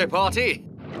birthday party.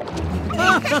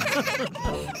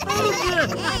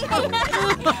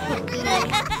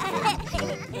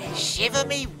 Shiver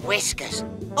me whiskers.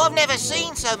 I've never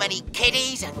seen so many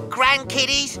kiddies and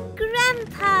grandkiddies.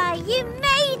 Grandpa, you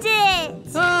made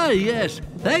it! Ah, yes.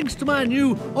 Thanks to my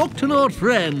new Octonaut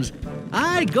friends.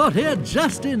 I got here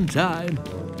just in time.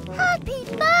 Happy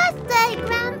birthday,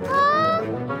 Grandpa!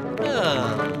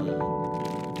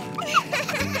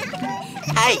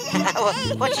 Hey,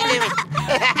 what you doing?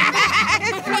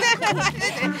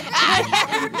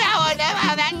 Now I know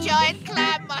how that giant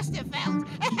clam must have felt.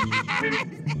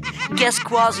 Guess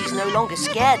Kwazii's no longer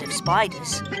scared of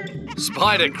spiders.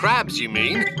 Spider crabs, you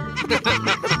mean? Okay,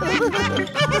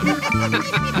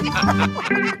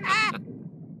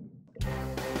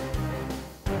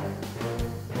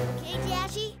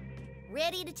 Dashy,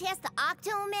 ready to test the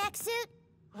Octomax suit?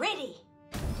 Ready.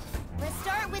 Let's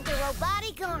start with the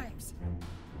robotic arms.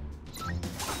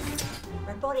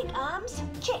 Robotic arms,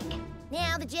 check.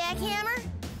 Now the jackhammer.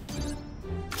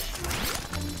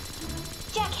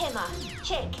 camera.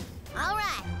 Check. All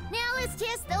right, now let's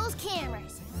test those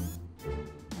cameras.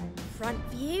 Front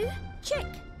view. Check.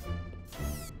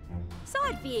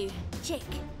 Side view. Check.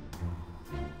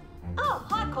 Oh,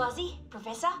 hi, Kwazii.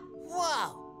 Professor.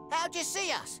 Whoa! How'd you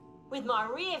see us? With my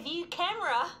rear view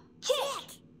camera.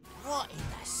 Check. What in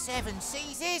the seven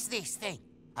seas is this thing?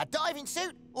 A diving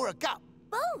suit or a gup?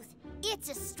 Both. It's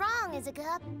as strong as a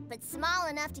gup, but small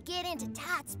enough to get into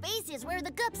tight spaces where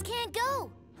the gups can't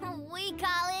go. We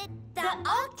call it the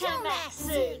Octonaut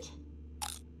suit.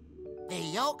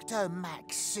 The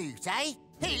Octomax suit, eh?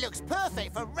 He looks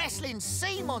perfect for wrestling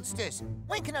sea monsters.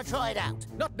 When can I try it out?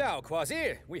 Not now,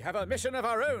 Kwazii. We have a mission of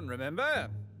our own, remember?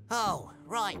 Oh,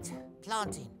 right.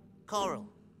 Planting. Coral.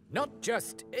 Not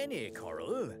just any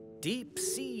coral. Deep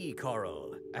sea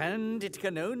coral. And it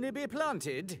can only be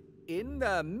planted in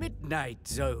the Midnight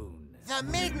Zone. The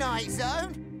Midnight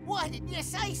Zone? Why didn't you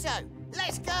say so?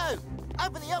 Let's go.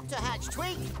 Open the octo hatch,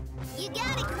 Twig. You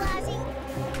got it, Kwazii.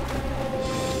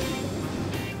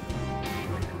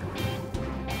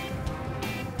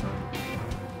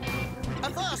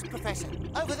 Avast, Professor.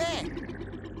 Over there.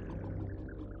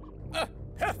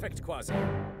 Perfect, Kwazii.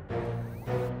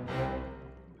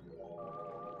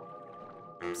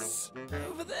 Psst,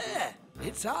 over there.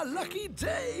 It's our lucky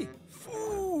day.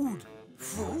 Food.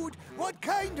 Food? What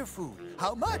kind of food?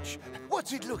 How much?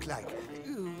 What's it look like?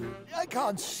 I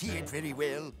can't see it very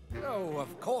well. Oh,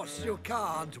 of course you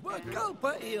can't. We're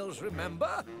gulper eels,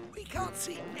 remember? We can't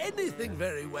see anything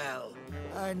very well.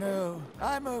 I know.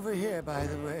 I'm over here, by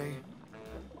the way.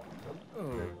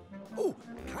 Oh,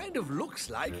 kind of looks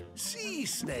like sea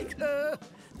snakes.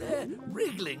 They're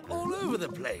wriggling all over the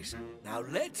place. Now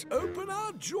let's open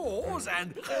our jaws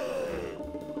and...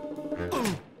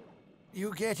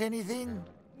 You get anything?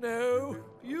 No.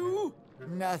 You?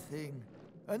 Nothing.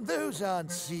 And those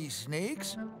aren't sea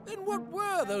snakes. Then what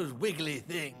were those wiggly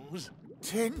things?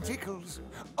 Tentacles.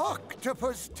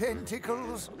 Octopus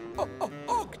tentacles.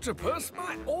 Octopus,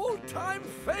 my all-time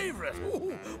favorite.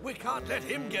 Ooh, we can't let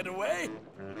him get away.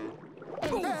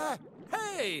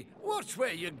 Hey, watch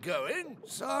where you're going.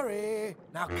 Sorry.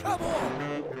 Now come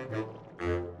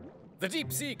on. The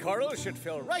deep sea coral should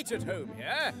feel right at home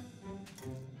here.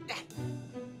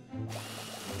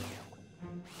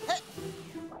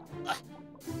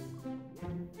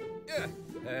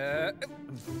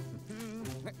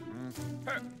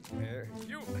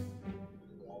 You.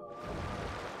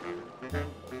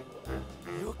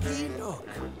 Looky look.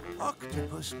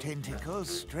 Octopus tentacles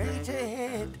straight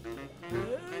ahead.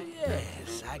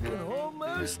 Yes, I can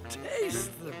almost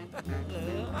taste them.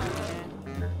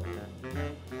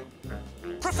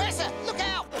 Professor, look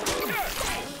out!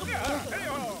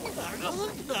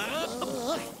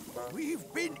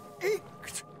 We've been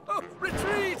inked. Oh,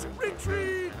 retreat!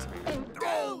 Retreat!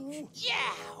 Oh!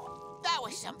 Yow! That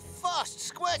was some fast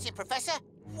squirting, Professor.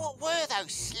 What were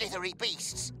those slithery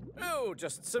beasts? Oh,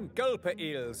 just some gulper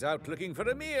eels out looking for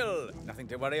a meal. Nothing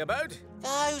to worry about.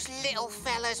 Those little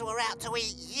fellas were out to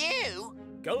eat you?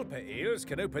 Gulper eels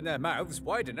can open their mouths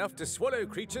wide enough to swallow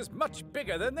creatures much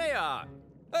bigger than they are.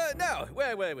 Now,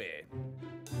 where were we?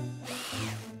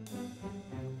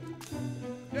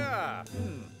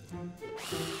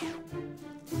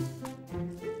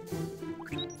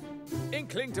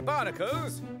 Inkling to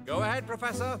Barnacles. Go ahead,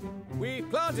 Professor. We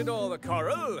planted all the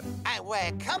coral. And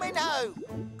we're coming home.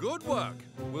 Good work.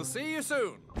 We'll see you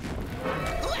soon.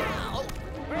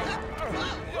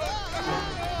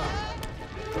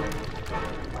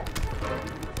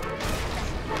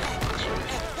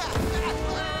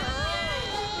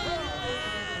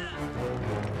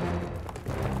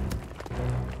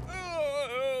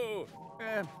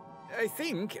 I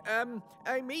think,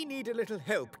 I may need a little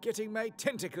help getting my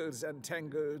tentacles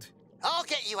untangled. I'll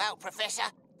get you out, Professor.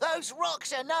 Those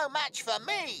rocks are no match for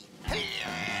me.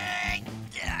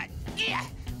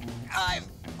 I've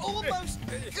almost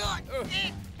got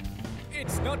it.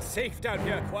 It's not safe down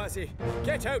here, Kwazii.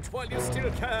 Get out while you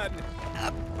still can.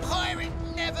 A pirate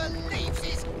never leaves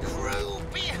his crew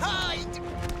behind.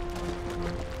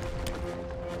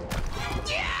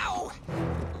 Yow!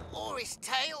 Or his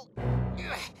tail.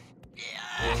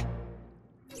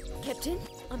 Captain,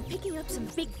 I'm picking up some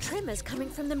big tremors coming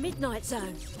from the Midnight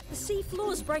Zone. The sea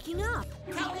floor's breaking up.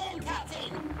 Come in,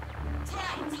 Captain!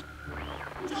 Trapped!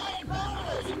 Giant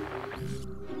boulders!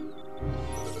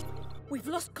 We've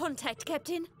lost contact,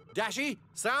 Captain. Dashy,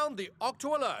 sound the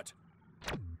Octo alert.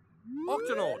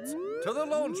 Octonauts, to the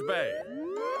launch bay.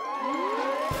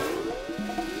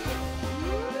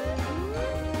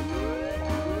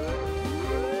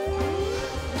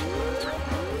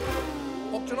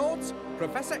 Warlords.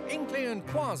 Professor Inkling and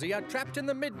Kwazii are trapped in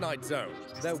the Midnight Zone.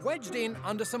 They're wedged in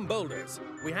under some boulders.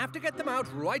 We have to get them out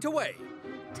right away.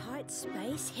 Tight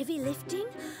space, heavy lifting?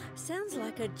 Sounds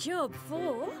like a job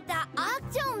for... The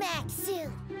Octonaut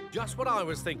suit! Just what I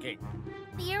was thinking.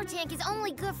 The air tank is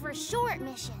only good for a short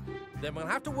mission. Then we'll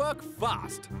have to work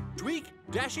fast. Tweak,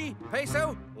 Dashi,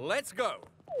 Peso, let's go.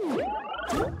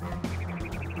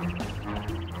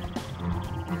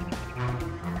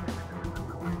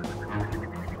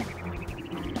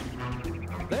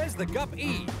 There's the Gup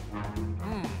E.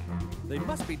 They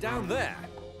must be down there.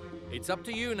 It's up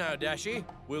to you now, Dashi.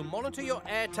 We'll monitor your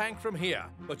air tank from here,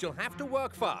 but you'll have to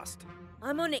work fast.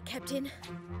 I'm on it, Captain.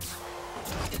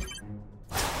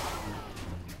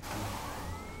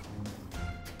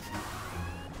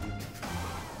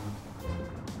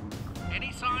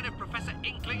 Any sign of Professor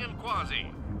Inkling and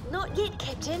Kwazii? Not yet,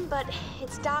 Captain, but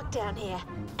it's dark down here.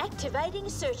 Activating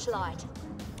searchlight.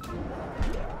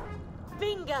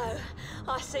 Bingo!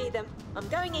 I see them. I'm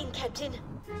going in, Captain.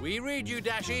 We read you,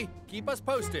 Dashi. Keep us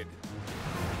posted.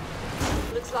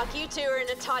 Looks like you two are in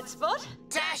a tight spot.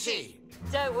 Dashi!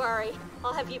 Don't worry.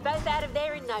 I'll have you both out of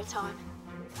there in no time.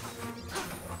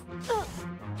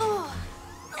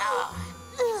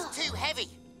 It's too heavy.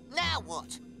 Now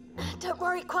what? Don't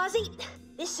worry, Kwazii.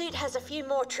 This suit has a few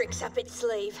more tricks up its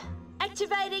sleeve.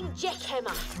 Activating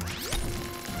jackhammer.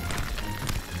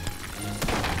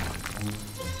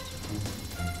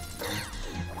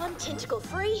 One tentacle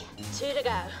free, 2 to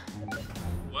go.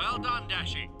 Well done,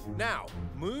 Dashi. Now,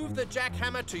 move the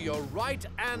jackhammer to your right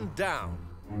and down.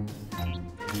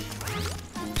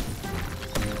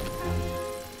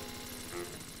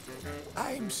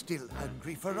 I'm still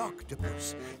hungry for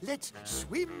octopus. Let's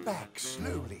swim back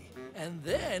slowly. And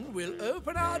then we'll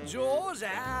open our jaws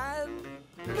and...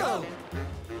 go!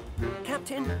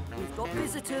 Captain, we've got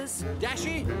visitors.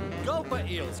 Dashi, gulper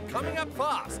eels coming up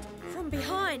fast. From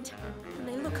behind, and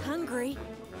they look hungry.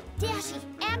 Dashi,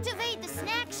 activate the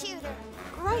snack shooter.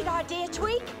 Great idea,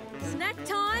 Tweak. Snack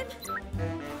time.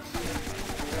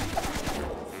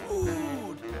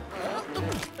 Food!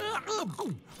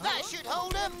 That should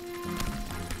hold him.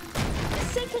 The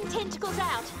second tentacle's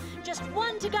out. Just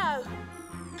 1 to go.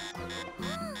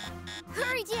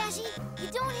 Hurry, Dashi.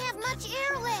 You don't have much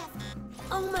air left.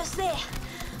 Almost there.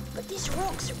 But this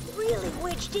rock's really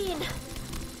wedged in.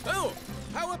 Oh,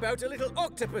 how about a little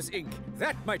octopus ink?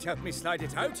 That might help me slide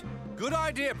it out. Good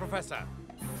idea, Professor.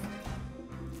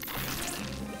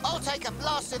 I'll take a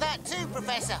blast of that too,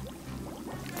 Professor.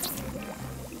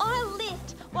 I'll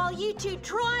lift while you two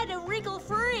try to wriggle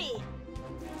free.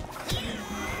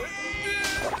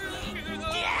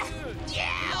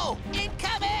 Yeah!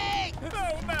 Incoming!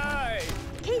 Oh, my!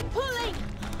 Keep pulling.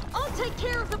 I'll take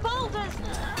care of the boulders.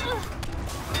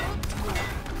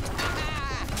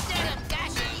 Get him,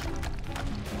 Dashi!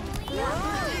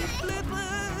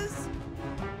 Flippers!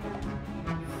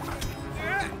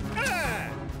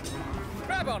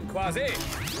 Grab on, Kwazii!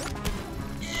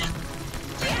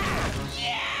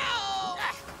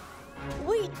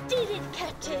 We did it,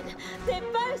 Captain.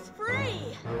 They're both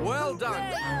free. Well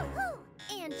done.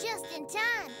 And just in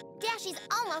time. Dashi's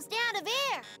almost out of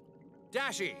air.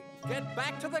 Dashi, get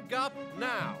back to the Gup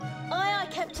now. Aye, aye,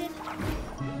 Captain.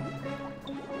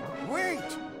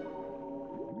 Wait!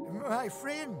 My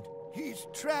friend, he's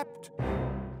trapped.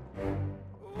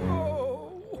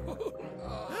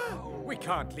 We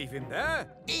can't leave him there.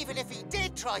 Even if he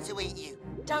did try to eat you.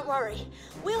 Don't worry.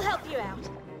 We'll help you out.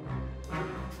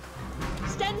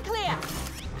 Stand clear.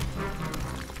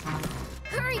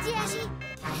 Hurry, Dashi.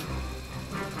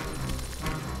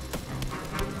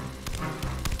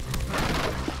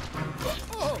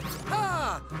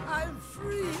 I'm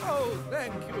free. Oh,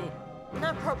 thank you.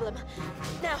 No problem.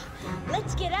 Now,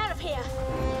 let's get out of here.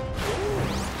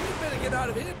 You better get out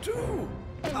of here, too.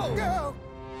 Oh, go.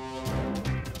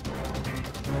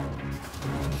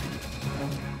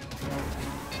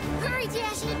 Hurry,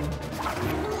 Dashi.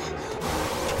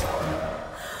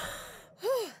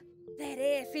 That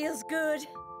air feels good.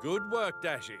 Good work,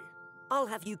 Dashi. I'll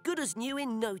have you good as new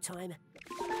in no time.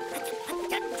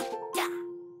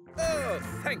 Oh,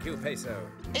 thank you, Peso.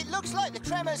 It looks like the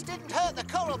tremors didn't hurt the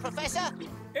coral, Professor.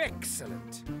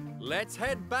 Excellent. Let's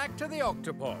head back to the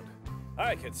Octopod.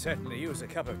 I could certainly use a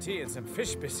cup of tea and some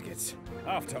fish biscuits.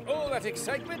 After all that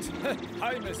excitement,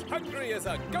 I'm as hungry as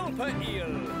a gulper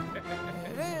eel.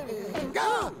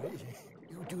 Go!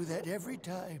 You do that every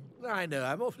time. I know,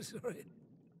 I'm awfully sorry.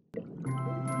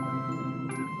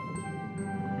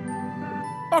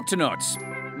 Octonauts,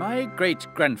 my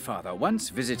great-grandfather once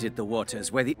visited the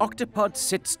waters where the Octopod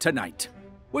sits tonight.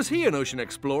 Was he an ocean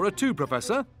explorer too,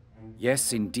 Professor?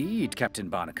 Yes, indeed, Captain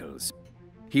Barnacles.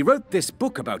 He wrote this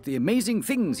book about the amazing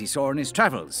things he saw in his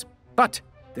travels. But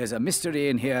there's a mystery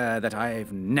in here that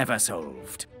I've never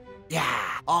solved.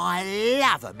 Yeah, I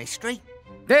love a mystery.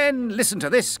 Then listen to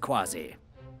this, Kwazii.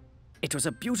 It was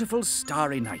a beautiful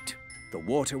starry night. The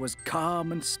water was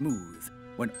calm and smooth,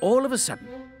 when all of a sudden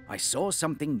I saw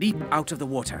something leap out of the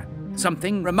water.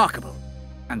 Something remarkable.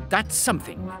 And that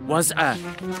something was a...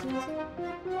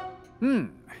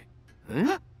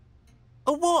 Huh?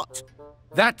 A what?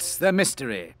 That's the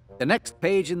mystery. The next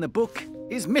page in the book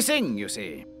is missing, you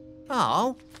see.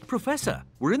 Oh. Professor,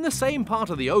 we're in the same part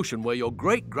of the ocean where your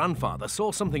great-grandfather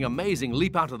saw something amazing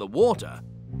leap out of the water.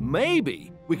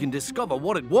 Maybe we can discover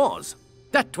what it was.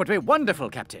 That would be wonderful,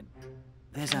 Captain.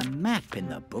 There's a map in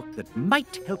the book that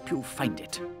might help you find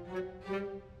it.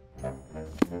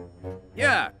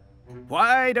 Yeah.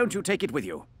 Why don't you take it with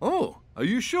you? Oh, are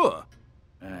you sure?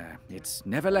 It's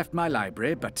never left my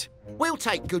library, but... We'll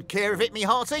take good care of it, me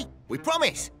hearty. We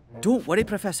promise. Don't worry,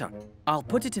 Professor. I'll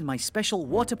put it in my special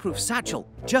waterproof satchel,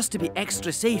 just to be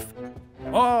extra safe.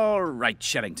 All right,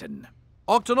 Shellington.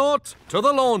 Octonauts, to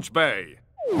the launch bay.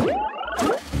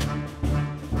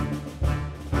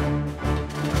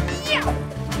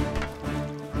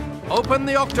 Open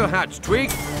the octo hatch,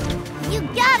 Tweak. You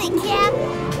got it, Cap.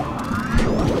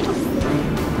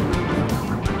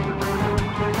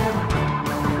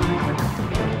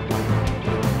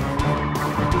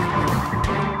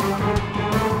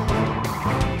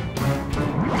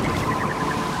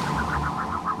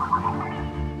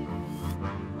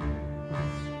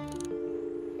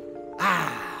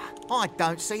 I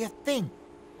don't see a thing.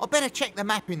 I better check the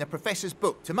map in the Professor's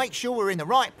book to make sure we're in the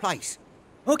right place.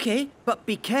 OK, but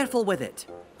be careful with it.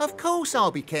 Of course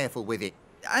I'll be careful with it.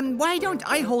 And why don't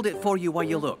I hold it for you while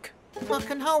you look? I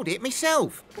can hold it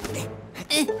myself.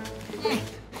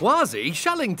 Kwazii,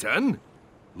 Shellington,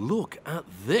 look at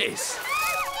this.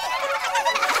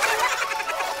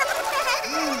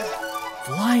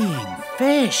 Flying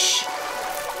fish.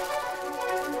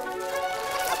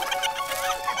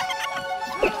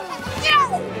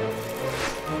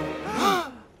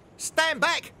 Stand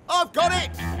back! I've got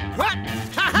it!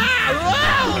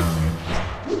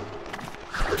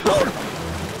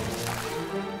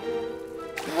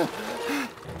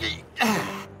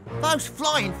 Those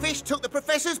flying fish took the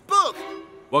Professor's book!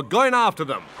 We're going after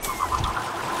them.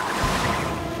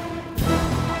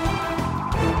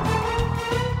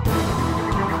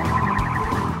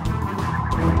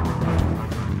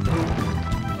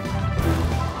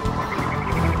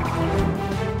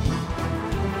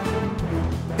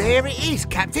 There it is,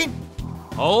 Captain.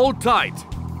 Hold tight.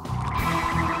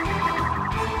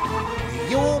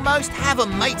 You almost have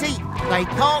them, matey. They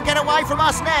can't get away from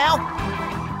us now.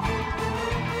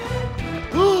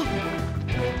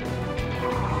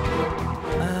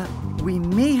 We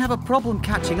may have a problem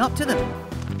catching up to them.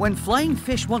 When flying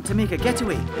fish want to make a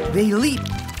getaway, they leap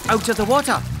out of the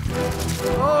water.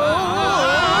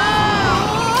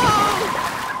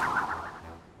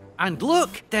 And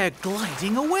look, they're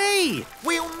gliding away.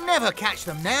 We'll never catch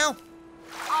them now.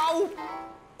 Ow!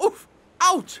 Oof!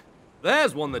 Ouch!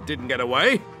 There's one that didn't get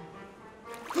away.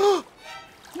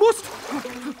 Must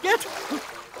get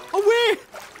away!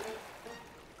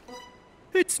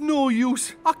 It's no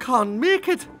use. I can't make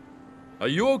it. Are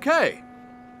you okay?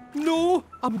 No,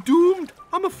 I'm doomed.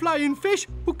 I'm a flying fish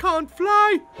who can't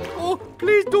fly. Oh,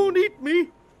 please don't eat me.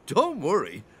 Don't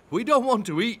worry. We don't want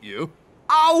to eat you.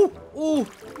 Ow! Oh,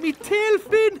 me tail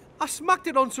fin! I smacked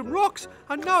it on some rocks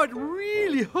and now it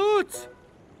really hurts.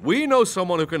 We know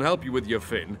someone who can help you with your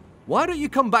fin. Why don't you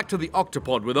come back to the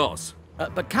Octopod with us?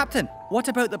 But Captain, what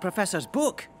about the Professor's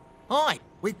book? Aye,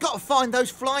 we've got to find those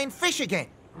flying fish again.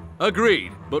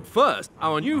 Agreed. But first,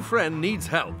 our new friend needs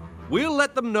help. We'll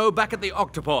let them know back at the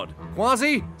Octopod.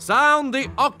 Kwazii, sound the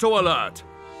Octo Alert.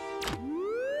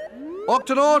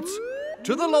 Octonauts,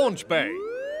 to the launch bay.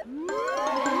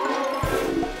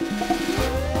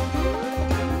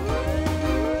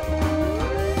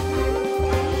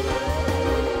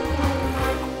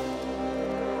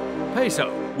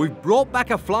 Peso, we've brought back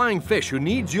a flying fish who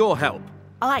needs your help.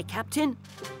 Aye, Captain.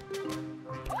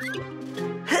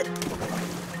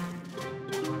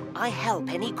 I help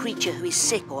any creature who is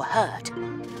sick or hurt.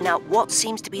 Now, what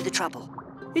seems to be the trouble?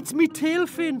 It's me tail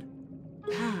fin.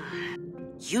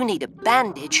 You need a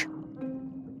bandage.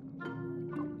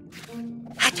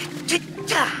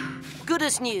 Good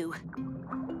as new.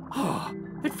 Oh,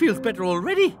 it feels better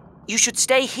already. You should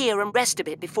stay here and rest a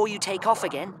bit before you take off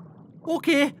again.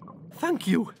 Okay, thank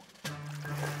you.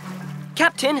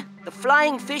 Captain, the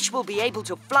flying fish will be able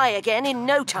to fly again in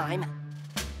no time.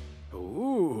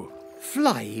 Ooh,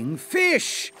 flying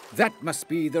fish! That must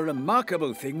be the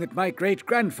remarkable thing that my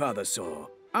great-grandfather saw.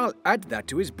 I'll add that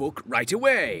to his book right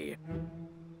away.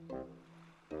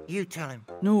 You tell him.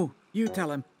 No, you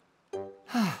tell him.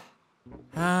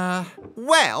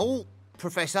 Well,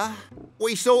 Professor,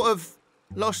 we sort of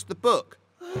lost the book.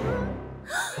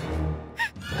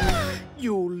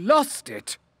 You lost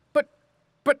it?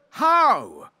 But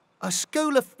how? A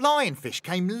school of flying fish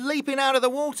came leaping out of the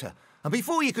water, and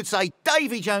before you could say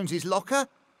Davy Jones's locker,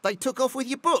 they took off with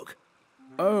your book.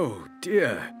 Oh,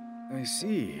 dear. I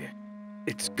see.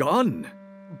 It's gone.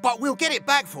 But we'll get it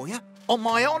back for you. On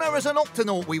my honour as an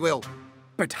Octonaut, we will.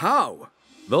 But how?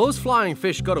 Those flying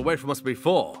fish got away from us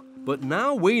before, but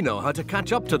now we know how to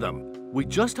catch up to them. We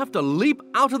just have to leap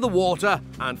out of the water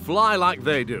and fly like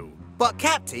they do. But,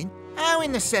 Captain, how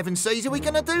in the seven seas are we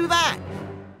going to do that?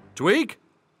 Tweak?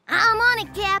 I'm on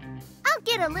it, Cap. I'll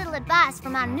get a little advice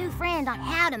from our new friend on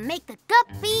how to make the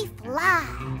guppy fly.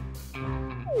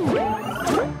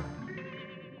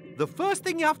 The first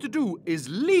thing you have to do is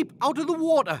leap out of the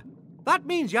water. That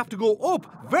means you have to go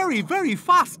up very, very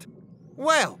fast.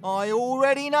 Well, I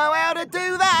already know how to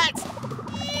do that.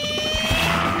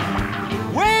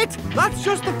 Wait, that's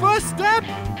just the first step.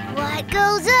 What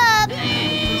goes up?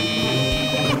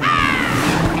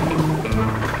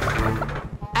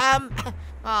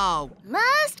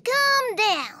 Must come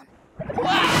down.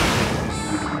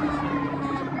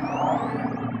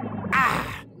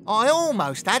 I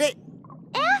almost had it.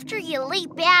 After you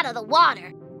leap out of the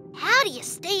water, how do you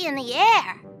stay in the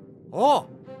air? Oh,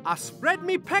 I spread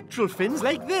me pectoral fins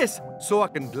like this so I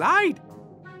can glide.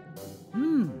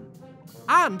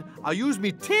 And I use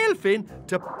me tail fin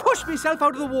to push myself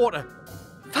out of the water.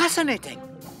 Fascinating.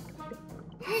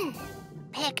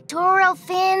 Pectoral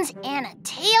fins and a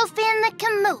tail fin that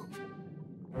can move.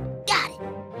 Got it.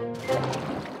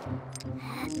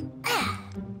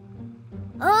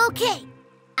 Okay,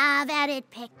 I've added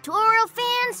pectoral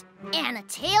fins and a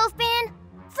tail fin,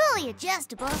 fully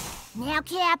adjustable. Now,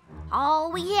 Cap,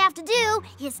 all we have to do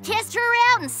is test her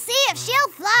out and see if she'll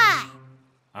fly.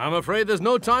 I'm afraid there's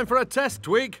no time for a test,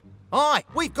 Tweak. Aye,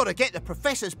 we've got to get the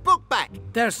Professor's book back.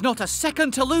 There's not a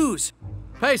second to lose.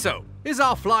 Peso, is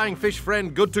our flying fish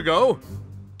friend good to go?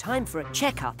 Time for a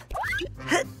checkup.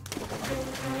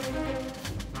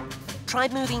 Try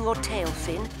moving your tail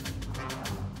fin.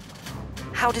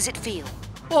 How does it feel?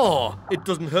 Oh, it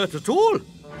doesn't hurt at all.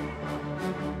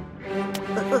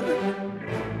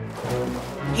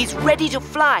 He's ready to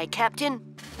fly,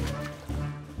 Captain.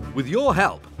 With your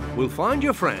help, we'll find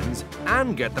your friends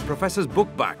and get the Professor's book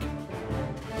back.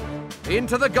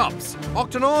 Into the gups.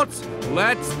 Octonauts,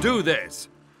 let's do this.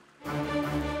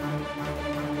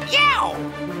 Yow!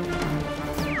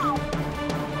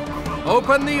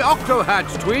 Open the octo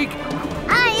hatch, Tweak.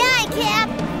 Aye, aye, Cap.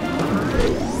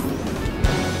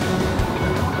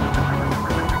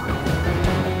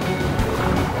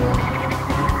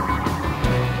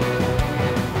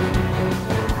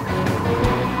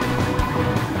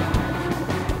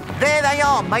 There they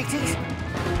are, mateys.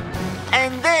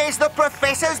 And there's the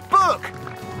Professor's book.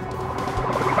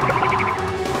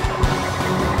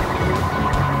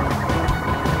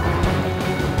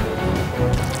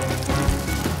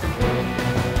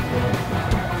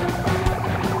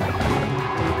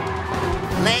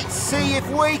 Let's see if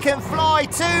we can fly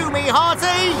too, me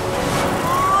hearty.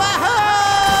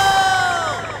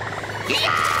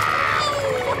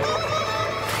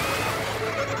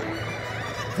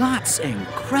 That's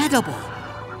incredible.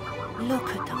 Look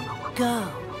at them go.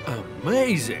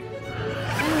 Amazing.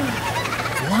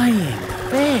 Flying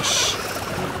fish.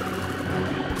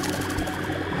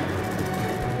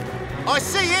 I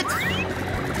see it.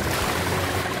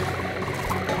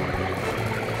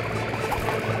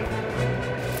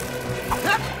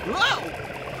 Whoa!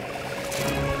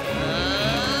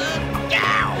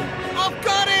 I've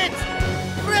got it!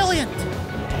 Brilliant.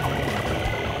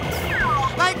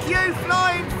 Thank you,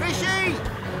 flying fishy.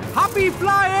 Happy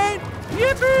flying!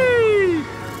 Yippee!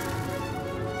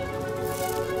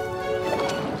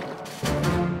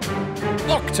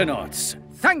 Octonauts,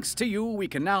 thanks to you, we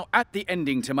can now add the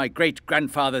ending to my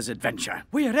great-grandfather's adventure.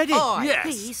 We're ready. Oh, yes.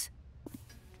 Please.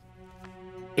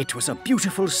 It was a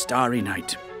beautiful starry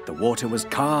night. The water was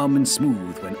calm and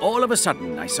smooth when all of a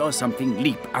sudden I saw something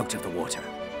leap out of the water.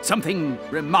 Something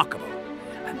remarkable.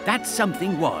 And that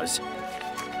something was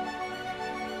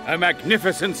a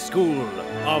magnificent school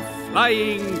of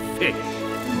flying fish.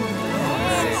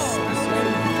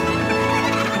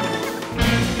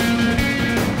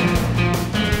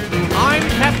 I'm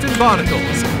Captain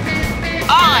Barnacles.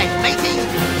 Aye, matey.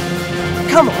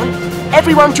 Come on,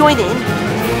 everyone join in.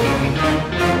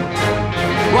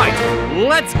 Right,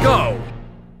 let's go.